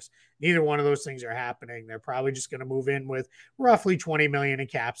Harris. Neither one of those things are happening. They're probably just going to move in with roughly $20 million in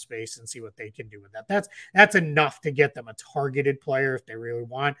cap space and see what they can do with that. That's enough to get them a targeted player if they really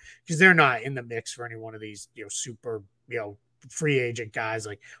want, because they're not in the mix for any one of these, super, free agent guys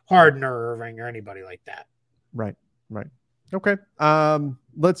like Harden or Irving or anybody like that. Right. Okay.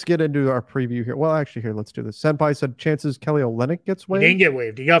 Let's get into our preview here. Well, actually, here, let's do this. Senpai said chances Kelly Olynyk gets waived. He didn't get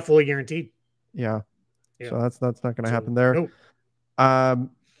waived. He got fully guaranteed. Yeah. So that's not going to happen there. Nope.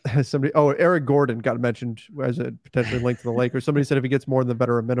 Eric Gordon got mentioned as a potentially linked to the Lakers. Somebody said if he gets more than the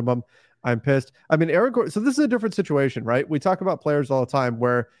veteran minimum, I'm pissed. I mean, Eric Gordon. So this is a different situation, right? We talk about players all the time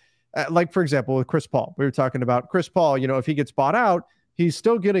where, like, for example, with Chris Paul, we were talking about Chris Paul, if he gets bought out, he's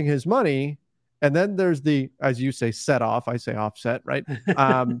still getting his money. And then there's the, as you say, set off, I say offset, right?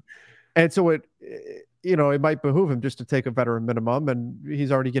 And so it might behoove him just to take a veteran minimum, and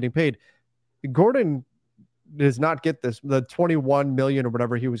he's already getting paid. Gordon does not get the 21 million or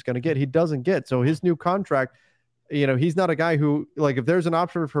whatever he was going to get. He doesn't get. So his new contract, he's not a guy who, like, if there's an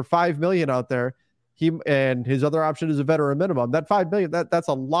option for 5 million out there, and his other option is a veteran minimum, that 5 million, that's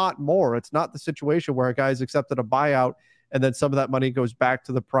a lot more. It's not the situation where a guy's accepted a buyout and then some of that money goes back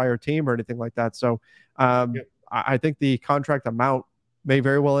to the prior team or anything like that. So I think the contract amount may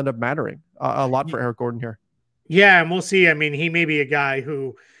very well end up mattering a lot for Eric Gordon here. Yeah, and we'll see. I mean, he may be a guy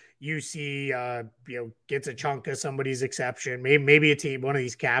who you see, gets a chunk of somebody's exception. Maybe a team, one of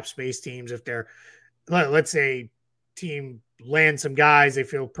these cap space teams, if they're, let's say, team land some guys, they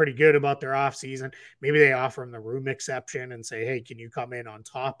feel pretty good about their offseason. Maybe they offer him the room exception and say, hey, can you come in on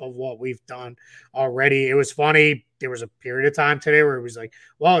top of what we've done already? It was funny. There was a period of time today where it was like,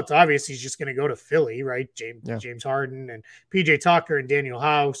 well, it's obvious he's just going to go to Philly, right? James Harden and PJ Tucker and Daniel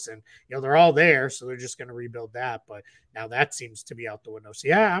House, and they're all there, so they're just going to rebuild that. But now that seems to be out the window. So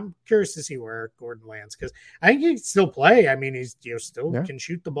yeah, I'm curious to see where Eric Gordon lands, because I think he can still play. I mean, he's still can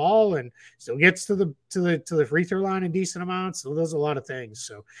shoot the ball and still gets to the free throw line in decent amounts. Still does a lot of things.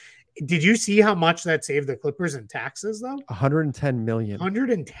 So did you see how much that saved the Clippers in taxes, though? 110 million.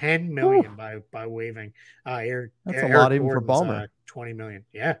 110 million by waiving Eric. That's a lot even for Ballmer. 20 million.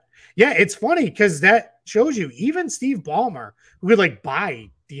 Yeah. It's funny because that shows you even Steve Ballmer, who would buy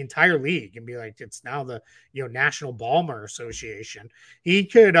the entire league and be like, it's now the National Ballmer Association. He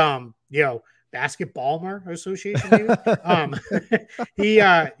could Basketballmer Association. Maybe?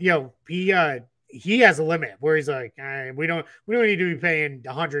 He has a limit where he's like, we don't need to be paying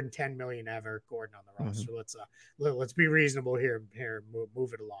 110 million ever Gordon on the roster. Let's be reasonable here.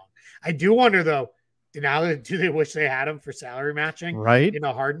 Move it along. I do wonder though, do they wish they had him for salary matching, right? In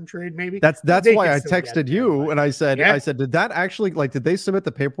a Harden trade, maybe. That's why I texted you and I said, did that actually, did they submit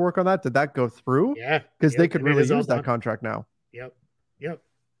the paperwork on that? Did that go through? Yeah, because they could really use that contract now. Yep.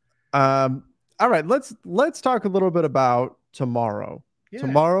 All right, let's talk a little bit about tomorrow. Yeah.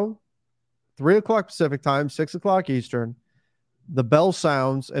 Tomorrow, 3:00 Pacific time, 6:00 Eastern, the bell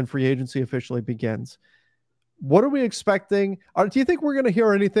sounds and free agency officially begins. What are we expecting? Do you think we're going to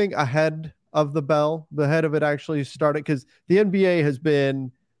hear anything ahead of the bell, ahead of it actually starting? Because the NBA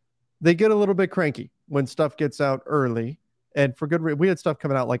they get a little bit cranky when stuff gets out early, and for good reason. We had stuff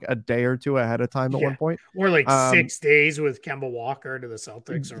coming out a day or two ahead of time at one point. Or 6 days with Kemba Walker to the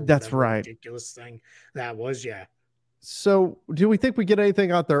Celtics. Or that's right. Ridiculous thing that was, yeah. So do we think we get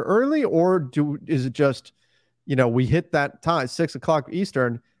anything out there early, or is it just, we hit that time, 6:00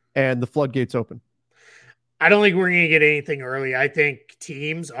 Eastern, and the floodgates open? I don't think we're going to get anything early. I think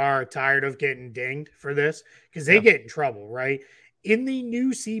teams are tired of getting dinged for this because they get in trouble, right? In the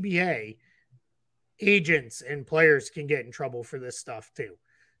new CBA, agents and players can get in trouble for this stuff too.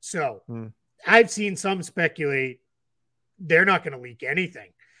 So I've seen some speculate they're not going to leak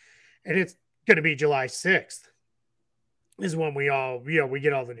anything, and it's going to be July 6th. is when we all, we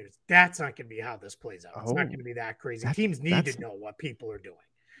get all the news. That's not going to be how this plays out. It's not going to be that crazy. Teams need to know what people are doing,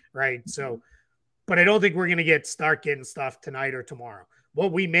 right? So, but I don't think we're going to start getting stuff tonight or tomorrow.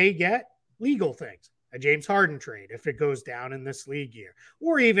 What we may get, legal things, a James Harden trade if it goes down in this league year,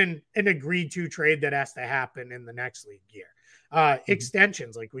 or even an agreed to trade that has to happen in the next league year.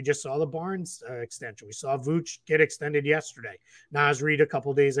 Extensions, like we just saw the Barnes extension. We saw Vooch get extended yesterday. Naz Reid a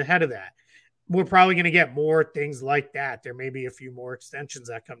couple days ahead of that. We're probably going to get more things like that. There may be a few more extensions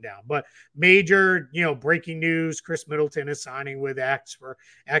that come down, but major, breaking news, Chris Middleton is signing with X for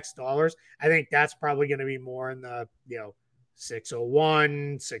X dollars. I think that's probably going to be more in the,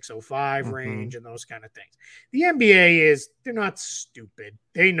 601, 605 range and those kind of things. The NBA they're not stupid.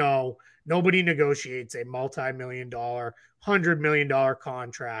 They know nobody negotiates a multi-million-dollar, $100 million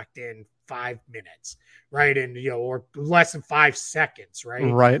contract in 5 minutes, right? And, or less than 5 seconds,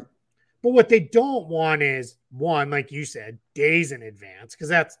 right? Right. But what they don't want is, one, like you said, days in advance, because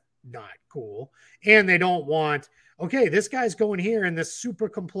that's not cool. And they don't want, okay, this guy's going here in this super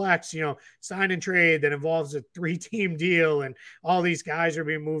complex, sign and trade that involves a 3-team deal, and all these guys are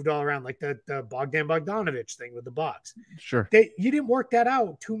being moved all around, like the Bogdan Bogdanovic thing with the Bucks. Sure. You didn't work that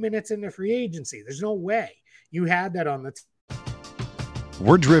out 2 minutes into free agency. There's no way you had that on the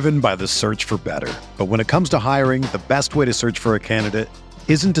We're driven by the search for better. But when it comes to hiring, the best way to search for a candidate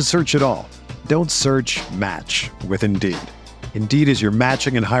isn't to search at all. Don't search, match with Indeed. Indeed is your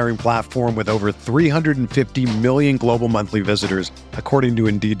matching and hiring platform with over 350 million global monthly visitors, according to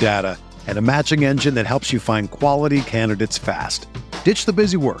Indeed data, and a matching engine that helps you find quality candidates fast. Ditch the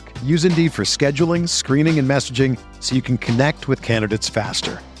busy work. Use Indeed for scheduling, screening, and messaging so you can connect with candidates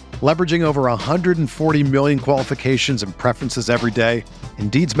faster. Leveraging over 140 million qualifications and preferences every day,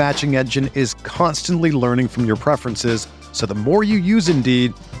 Indeed's matching engine is constantly learning from your preferences, so the more you use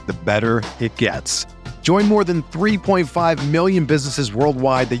Indeed, the better it gets. Join more than 3.5 million businesses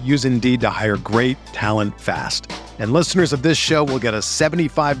worldwide that use Indeed to hire great talent fast. And listeners of this show will get a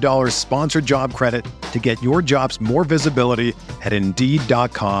 $75 sponsored job credit to get your jobs more visibility at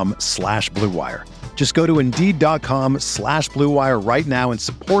Indeed.com/Blue Wire. Just go to Indeed.com/Blue Wire right now and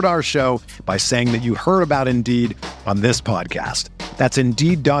support our show by saying that you heard about Indeed on this podcast. That's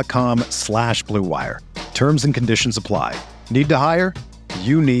Indeed.com/Blue Wire. Terms and conditions apply. Need to hire?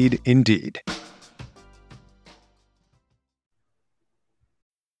 You need Indeed.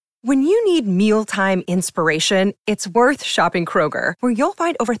 When you need mealtime inspiration, it's worth shopping Kroger, where you'll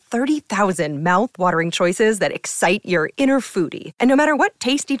find over 30,000 mouth-watering choices that excite your inner foodie. And no matter what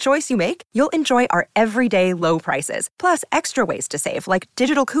tasty choice you make, you'll enjoy our everyday low prices, plus extra ways to save, like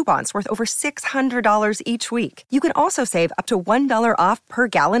digital coupons worth over $600 each week. You can also save up to $1 off per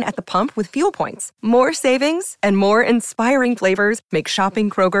gallon at the pump with fuel points. More savings and more inspiring flavors make shopping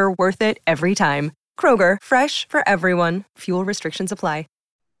Kroger worth it every time. Kroger, fresh for everyone. Fuel restrictions apply.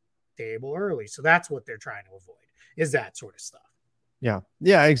 Table early. So that's what they're trying to avoid, is that sort of stuff. Yeah,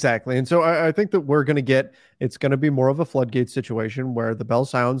 exactly. And so I think that it's going to be more of a floodgate situation where the bell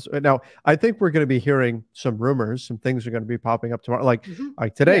sounds. Now, I think we're going to be hearing some rumors, some things are going to be popping up tomorrow. Like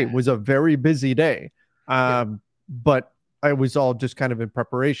today was a very busy day. But I was all just kind of in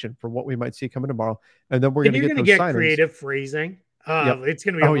preparation for what we might see coming tomorrow. And then we're going to get creative phrasing. It's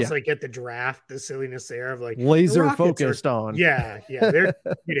going to be almost like at the draft, the silliness there of like laser focused on. Yeah. They're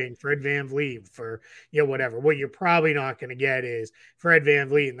getting Fred VanVleet for, whatever. What you're probably not going to get is Fred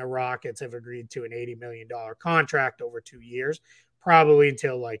VanVleet and the Rockets have agreed to an $80 million contract over 2 years, probably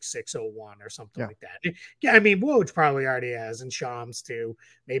until like 601 or something like that. Yeah. I mean, Woj probably already has, and Shams too,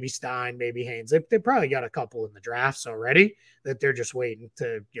 maybe Stein, maybe Haynes. They probably got a couple in the drafts already that they're just waiting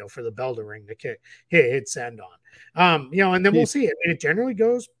to, for the bell to ring to hit send on. And then we'll see it. And it generally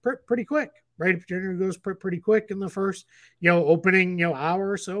goes pretty quick, right? It generally goes pretty quick in the first, opening,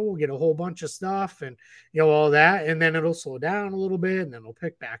 hour or so. We'll get a whole bunch of stuff and, all that. And then it'll slow down a little bit and then it'll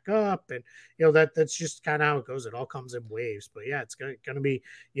pick back up. And, that's just kind of how it goes. It all comes in waves. But yeah, it's going to be,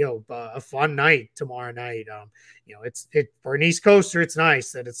 a fun night tomorrow night. It's for an East Coaster, it's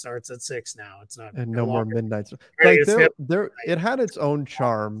nice that it starts at 6 now. It's not and no more midnights. Like it had its own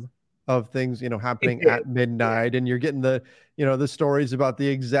charm of things, happening at midnight, and you're getting the stories about the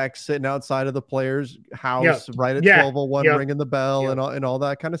execs sitting outside of the players' house right at 12:01, ringing the bell and all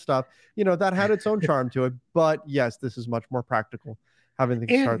that kind of stuff. That had its own charm to it. But yes, this is much more practical, having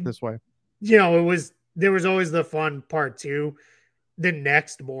things start this way. There was always the fun part too. The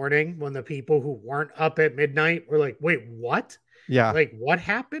next morning when the people who weren't up at midnight were like, wait, what? Yeah. Like, what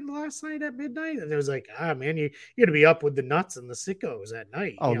happened last night at midnight? And it was like, man, you're going to be up with the nuts and the sickos at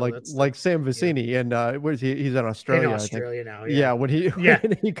night. Oh, like Sam Vecini, and where is he? He's in Australia. In Australia now. Yeah, when he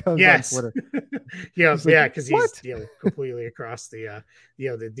comes on Twitter. Because he's completely across the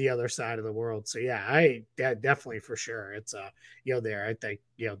the other side of the world. So definitely for sure. It's there. I think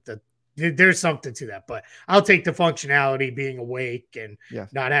that there's something to that, but I'll take the functionality, being awake and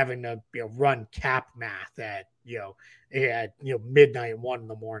not having to run cap math at midnight and 1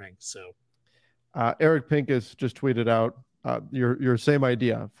 a.m. So Eric Pincus just tweeted out your same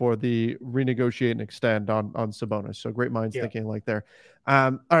idea for the renegotiate and extend on Sabonis. So great minds thinking like there.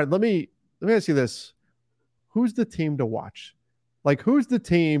 All right, let me ask you this: who's the team to watch? Like, who's the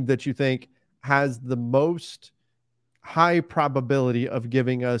team that you think has the most high probability of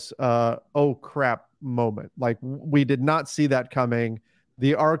giving us oh crap moment? Like, we did not see that coming.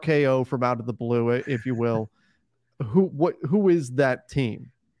 The RKO from out of the blue, if you will. Who is that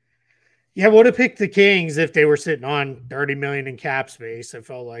team? Yeah, I would have picked the Kings if they were sitting on $30 million in cap space. I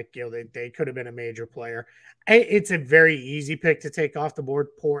felt like they could have been a major player. It's a very easy pick to take off the board.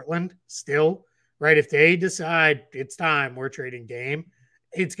 Portland still, right? If they decide it's time, we're trading Dame,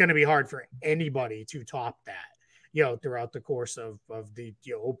 it's going to be hard for anybody to top that, throughout the course of the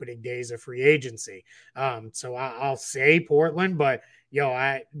opening days of free agency. So I'll say Portland, but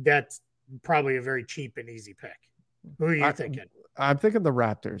that's probably a very cheap and easy pick. Who are you thinking? I'm thinking the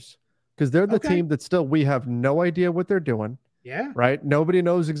Raptors, because they're the team that still, we have no idea what they're doing. Yeah. Right. Nobody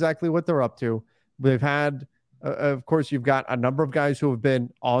knows exactly what they're up to. They've had, of course, you've got a number of guys who have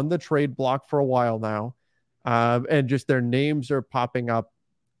been on the trade block for a while now. And just their names are popping up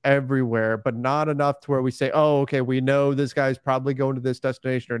everywhere, but not enough to where we say, oh, okay, we know this guy's probably going to this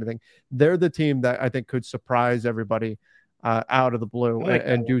destination or anything. They're the team that I think could surprise everybody out of the blue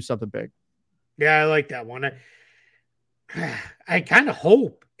and do something big. Yeah, I like that one. I kind of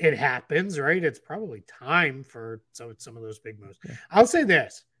hope it happens, right? It's probably time for some of those big moves. Yeah. I'll say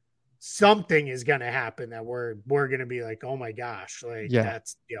this: something is going to happen that we're going to be like, oh my gosh,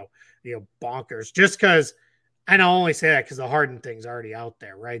 that's bonkers. Just because, and I'll only say that because the Harden thing's already out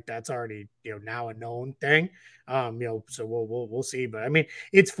there, right? That's already now a known thing. So we'll see. But I mean,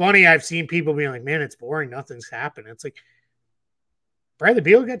 it's funny. I've seen people being like, man, it's boring. Nothing's happened. It's like, Bradley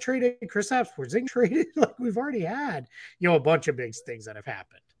Beal got traded, Kristaps Porzingis traded. Like, we've already had, a bunch of big things that have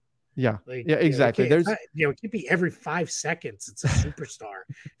happened. Yeah. Exactly. It can't be every 5 seconds it's a superstar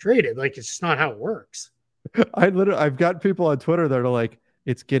traded. Like, it's just not how it works. I've got people on Twitter that are like,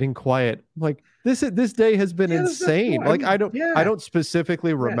 it's getting quiet. I'm like, this day has been insane. Like, I don't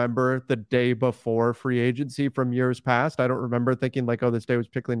specifically remember the day before free agency from years past. I don't remember thinking like, oh, this day was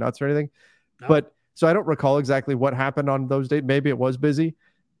particularly nuts or anything. No. But so I don't recall exactly what happened on those days. Maybe it was busy.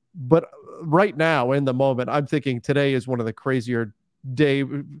 But right now, in the moment, I'm thinking today is one of the crazier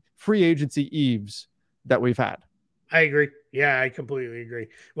free agency eves that we've had. I agree. Yeah, I completely agree.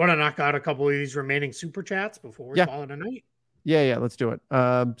 Want to knock out a couple of these remaining super chats before we call it a night? Yeah, let's do it.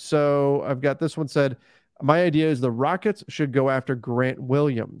 So I've got this one said, my idea is the Rockets should go after Grant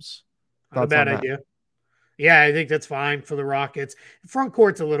Williams. Not a bad idea. Yeah, I think that's fine for the Rockets. Front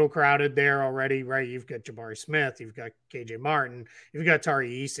court's a little crowded there already, right? You've got Jabari Smith, you've got KJ Martin, you've got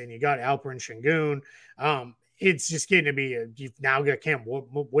Tari Eason, you got Alperen Şengün. It's just getting to be you've now got Cam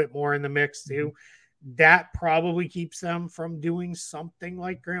Whitmore in the mix too. Mm-hmm. That probably keeps them from doing something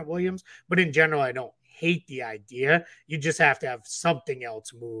like Grant Williams. But in general, I don't hate the idea. You just have to have something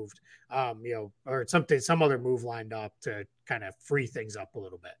else moved, or some other move lined up to kind of free things up a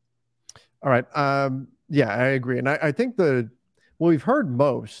little bit. All right. Yeah, I agree. And I think what we've heard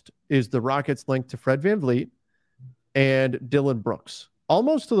most is the Rockets linked to Fred VanVleet and Dillon Brooks,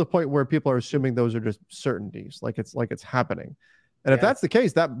 almost to the point where people are assuming those are just certainties, like it's happening. And if that's the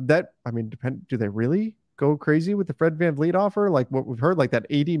case, that I mean, do they really go crazy with the Fred VanVleet offer? Like what we've heard, like that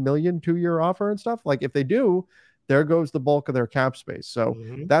 $80 million 2-year offer and stuff. Like if they do, there goes the bulk of their cap space. So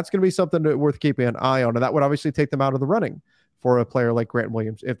that's going to be something worth keeping an eye on. And that would obviously take them out of the running for a player like Grant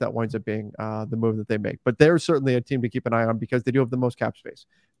Williams, if that winds up being the move that they make. But they're certainly a team to keep an eye on because they do have the most cap space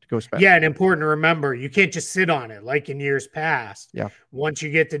to go spend. Yeah, and important to remember, you can't just sit on it like in years past. Yeah. Once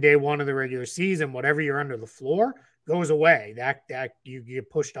you get to day one of the regular season, whatever you're under the floor goes away. That you get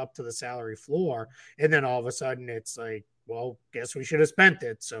pushed up to the salary floor, and then all of a sudden it's like, well, guess we should have spent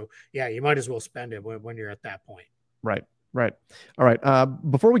it. So yeah, you might as well spend it when you're at that point. Right. All right.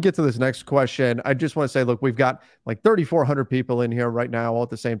 Before we get to this next question, I just want to say, look, we've got like 3,400 people in here right now, all at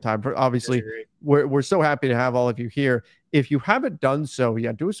the same time. Obviously, we're so happy to have all of you here. If you haven't done so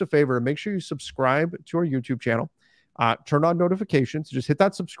yet, do us a favor and make sure you subscribe to our YouTube channel. Turn on notifications. Just hit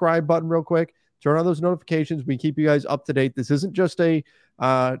that subscribe button real quick. Turn on those notifications. We keep you guys up to date. This isn't just a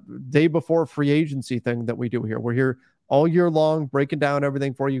day before free agency thing that we do here. We're here all year long, breaking down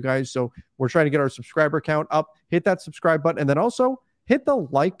everything for you guys. So we're trying to get our subscriber count up. Hit that subscribe button, and then also hit the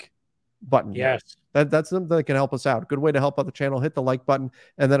like button. Yes. That's something that can help us out. Good way to help out the channel. Hit the like button.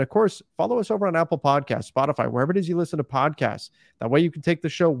 And then, of course, follow us over on Apple Podcasts, Spotify, wherever it is you listen to podcasts. That way you can take the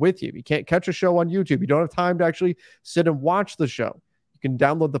show with you. You can't catch a show on YouTube. You don't have time to actually sit and watch the show. You can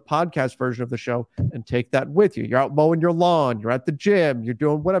download the podcast version of the show and take that with you. You're out mowing your lawn. You're at the gym. You're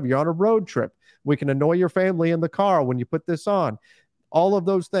doing whatever. You're on a road trip. We can annoy your family in the car when you put this on. All of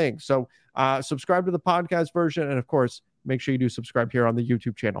those things. So subscribe to the podcast version. And, of course, make sure you do subscribe here on the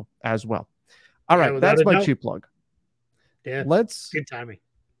YouTube channel as well. All right, that's my cheap plug. Yeah, good timing.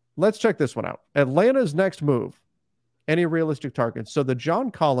 Let's check this one out. Atlanta's next move. Any realistic targets? So the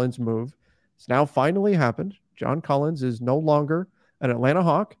John Collins move has now finally happened. John Collins is no longer an Atlanta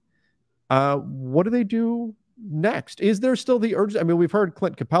Hawk. What do they do next? Is there still the urgency? I mean, we've heard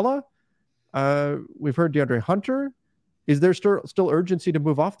Clint Capella. We've heard DeAndre Hunter. Is there still urgency to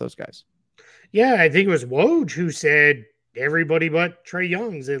move off those guys? Yeah, I think it was Woj who said everybody but Trae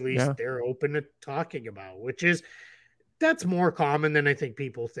Young's at least they're open to talking about, that's more common than I think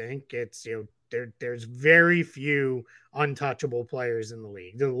people think. It's, there's very few untouchable players in the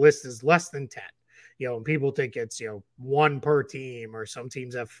league. The list is less than 10. And people think it's, one per team, or some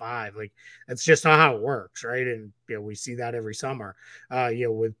teams have 5. Like, that's just not how it works, right? And we see that every summer,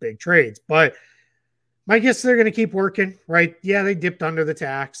 with big trades. But my guess they're going to keep working, right? Yeah, they dipped under the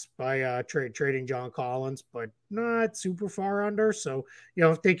tax by trading John Collins, but not super far under. So,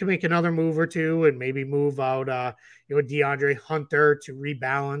 if they can make another move or two and maybe move out, DeAndre Hunter to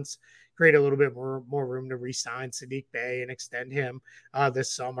rebalance, create a little bit more room to re-sign Sadiq Bey and extend him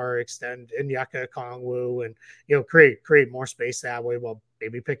this summer, extend Onyeka Okongwu, and, create more space that way while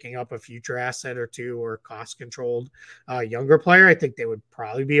maybe picking up a future asset or two or cost-controlled younger player. I think they would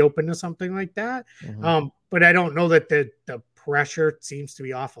probably be open to something like that. Mm-hmm. But I don't know that the pressure seems to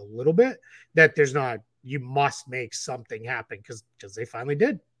be off a little bit, that there's not, you must make something happen because they finally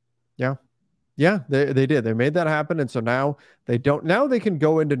did. Yeah. Yeah, they did. They made that happen. And so now they can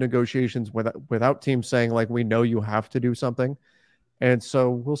go into negotiations without teams saying, like, we know you have to do something. And so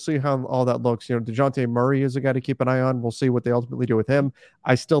we'll see how all that looks. DeJounte Murray is a guy to keep an eye on. We'll see what they ultimately do with him.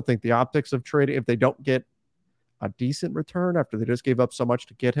 I still think the optics of trading, if they don't get a decent return after they just gave up so much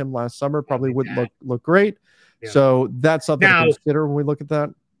to get him last summer, probably wouldn't look great. Yeah. So that's something to consider when we look at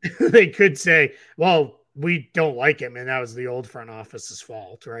that. They could say, well, we don't like him, and that was the old front office's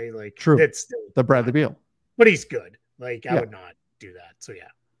fault, right? Like, true. It's still the Bradley Beal. But he's good. Like, I would not do that. So, yeah.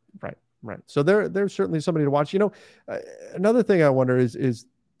 Right. So there's certainly somebody to watch. Another thing I wonder is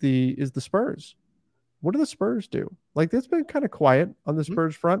the Spurs. What do the Spurs do? Like, it's been kind of quiet on the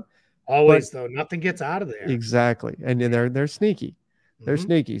Spurs front. Always, though. Nothing gets out of there. Exactly. And they're sneaky. They're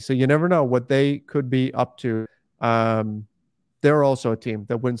sneaky. So you never know what they could be up to. They're also a team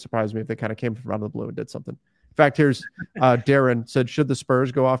that wouldn't surprise me if they kind of came from out of the blue and did something. In fact, here's Darren said, should the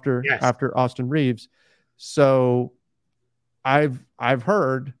Spurs go after Austin Reeves? So I've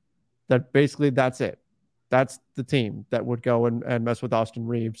heard that basically that's it. That's the team that would go and mess with Austin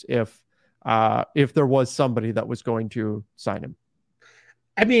Reeves if there was somebody that was going to sign him.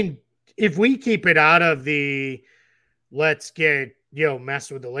 I mean, if we keep it out of the let's get, mess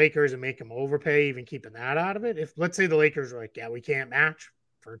with the Lakers and make them overpay, even keeping that out of it. If, let's say, the Lakers were like, yeah, we can't match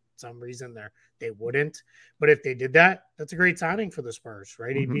for some reason, they wouldn't. But if they did that, that's a great signing for the Spurs,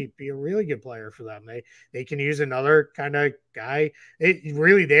 right? Mm-hmm. He'd be a really good player for them. They can use another kind of guy.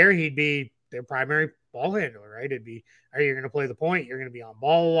 He'd be their primary ball handler, right? It'd be, are you going to play the point? You're going to be on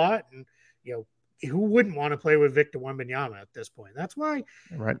ball a lot. And, who wouldn't want to play with Victor Wembanyama at this point? That's why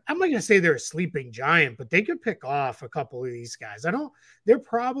I'm not going to say they're a sleeping giant, but they could pick off a couple of these guys. They're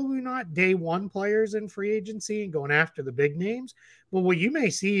probably not day one players in free agency and going after the big names. But what you may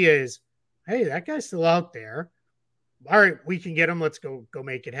see is, hey, that guy's still out there. All right, we can get him. Let's go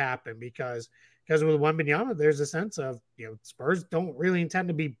make it happen. Because with Wembanyama, there's a sense of, Spurs don't really intend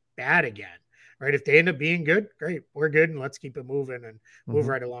to be bad again. Right. If they end up being good, great. We're good. And let's keep it moving and move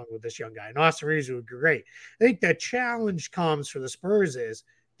right along with this young guy. And Austin Reeves would be great. I think the challenge comes for the Spurs is,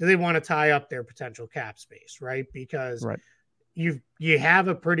 do they want to tie up their potential cap space? Right. Because you have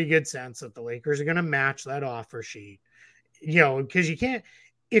a pretty good sense that the Lakers are going to match that offer sheet, because you can't,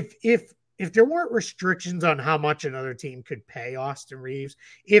 if there weren't restrictions on how much another team could pay Austin Reeves,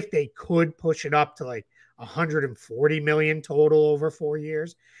 if they could push it up to like $140 million total over 4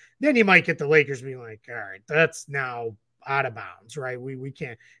 years, then you might get the Lakers being like, all right, that's now out of bounds, right? We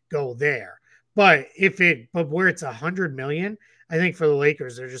can't go there. But where it's $100 million, I think for the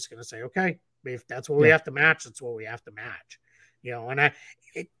Lakers, they're just going to say, okay, If that's what we have to match, that's what we have to match. And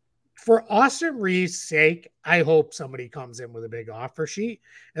for Austin Reaves' sake, I hope somebody comes in with a big offer sheet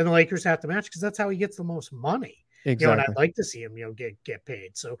and the Lakers have to match, because that's how he gets the most money. Exactly. And I'd like to see him, get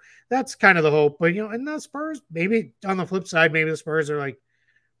paid. So that's kind of the hope. But, and the Spurs, maybe on the flip side, maybe the Spurs are like,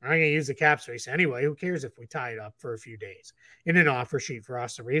 we're not going to use the cap space anyway. Who cares if we tie it up for a few days in an offer sheet for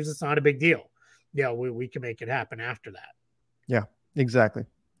Austin Reaves? It's not a big deal. We can make it happen after that. Yeah, exactly.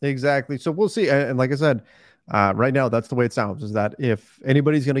 So we'll see. And like I said, right now, that's the way it sounds, is that if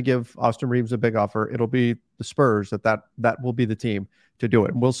anybody's going to give Austin Reaves a big offer, it'll be the Spurs. That will be the team to do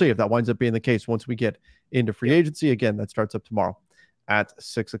it. And we'll see if that winds up being the case once we get into free agency. Again, that starts up tomorrow at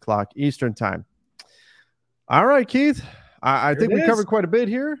 6:00 Eastern time. All right, Keith. I think we covered quite a bit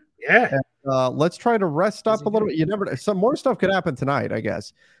here. Yeah. And, let's try to rest up a little bit. Some more stuff could happen tonight, I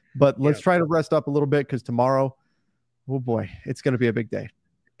guess. But let's try to rest up a little bit, because tomorrow, oh boy, it's going to be a big day.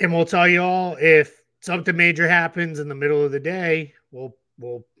 And we'll tell you all, if something major happens in the middle of the day, we'll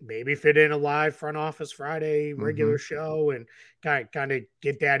maybe fit in a live Front Office Friday regular show and kind of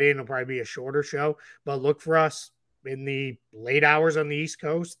get that in. It'll probably be a shorter show, but look for us in the late hours on the East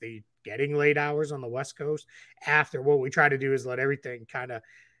Coast, the getting late hours on the West Coast. After, what we try to do is let everything kind of,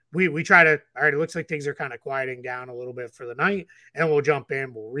 we try to, all right, it looks like things are kind of quieting down a little bit for the night, and we'll jump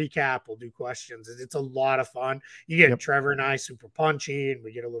in, we'll recap, we'll do questions. It's a lot of fun. You get Trevor and I super punchy, and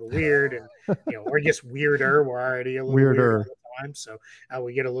we get a little weird, and or just weirder. We're already a little weirder all the time, so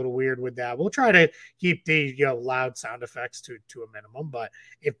we get a little weird with that. We'll try to keep the loud sound effects to a minimum, but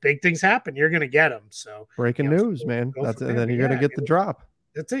if big things happen, you're gonna get them. So breaking news, man. And then you're gonna get the drop.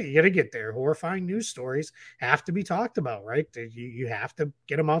 That's it. You got to get there. Horrifying news stories have to be talked about, right? You have to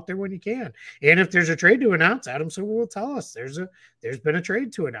get them out there when you can. And if there's a trade to announce, Adam Silver will tell us there's been a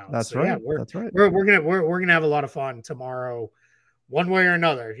trade to announce. That's right. That's right. We're gonna have a lot of fun tomorrow, one way or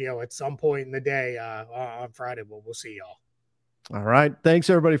another. At some point in the day on Friday. We'll see y'all. All right. Thanks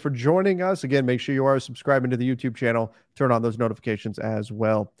everybody for joining us. Again, make sure you are subscribing to the YouTube channel. Turn on those notifications as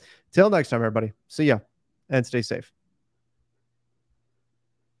well. Till next time, everybody. See ya and stay safe.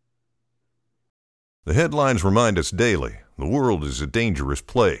 The headlines remind us daily, the world is a dangerous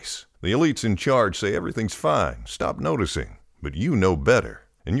place. The elites in charge say everything's fine, stop noticing. But you know better.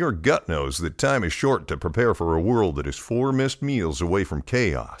 And your gut knows that time is short to prepare for a world that is 4 missed meals away from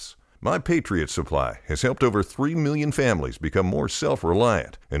chaos. My Patriot Supply has helped over 3 million families become more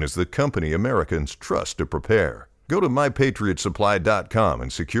self-reliant and is the company Americans trust to prepare. Go to MyPatriotSupply.com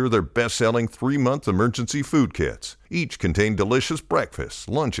and secure their best-selling 3-month emergency food kits. Each contain delicious breakfasts,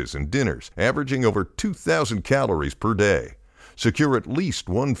 lunches, and dinners, averaging over 2,000 calories per day. Secure at least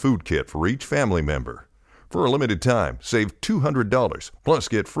 1 food kit for each family member. For a limited time, save $200, plus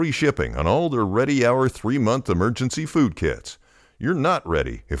get free shipping on all their Ready Hour 3-month emergency food kits. You're not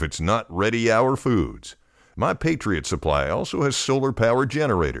ready if it's not Ready Hour Foods. My Patriot Supply also has solar power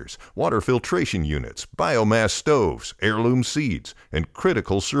generators, water filtration units, biomass stoves, heirloom seeds, and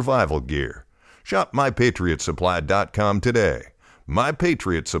critical survival gear. Shop MyPatriotSupply.com today.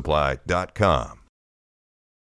 MyPatriotSupply.com.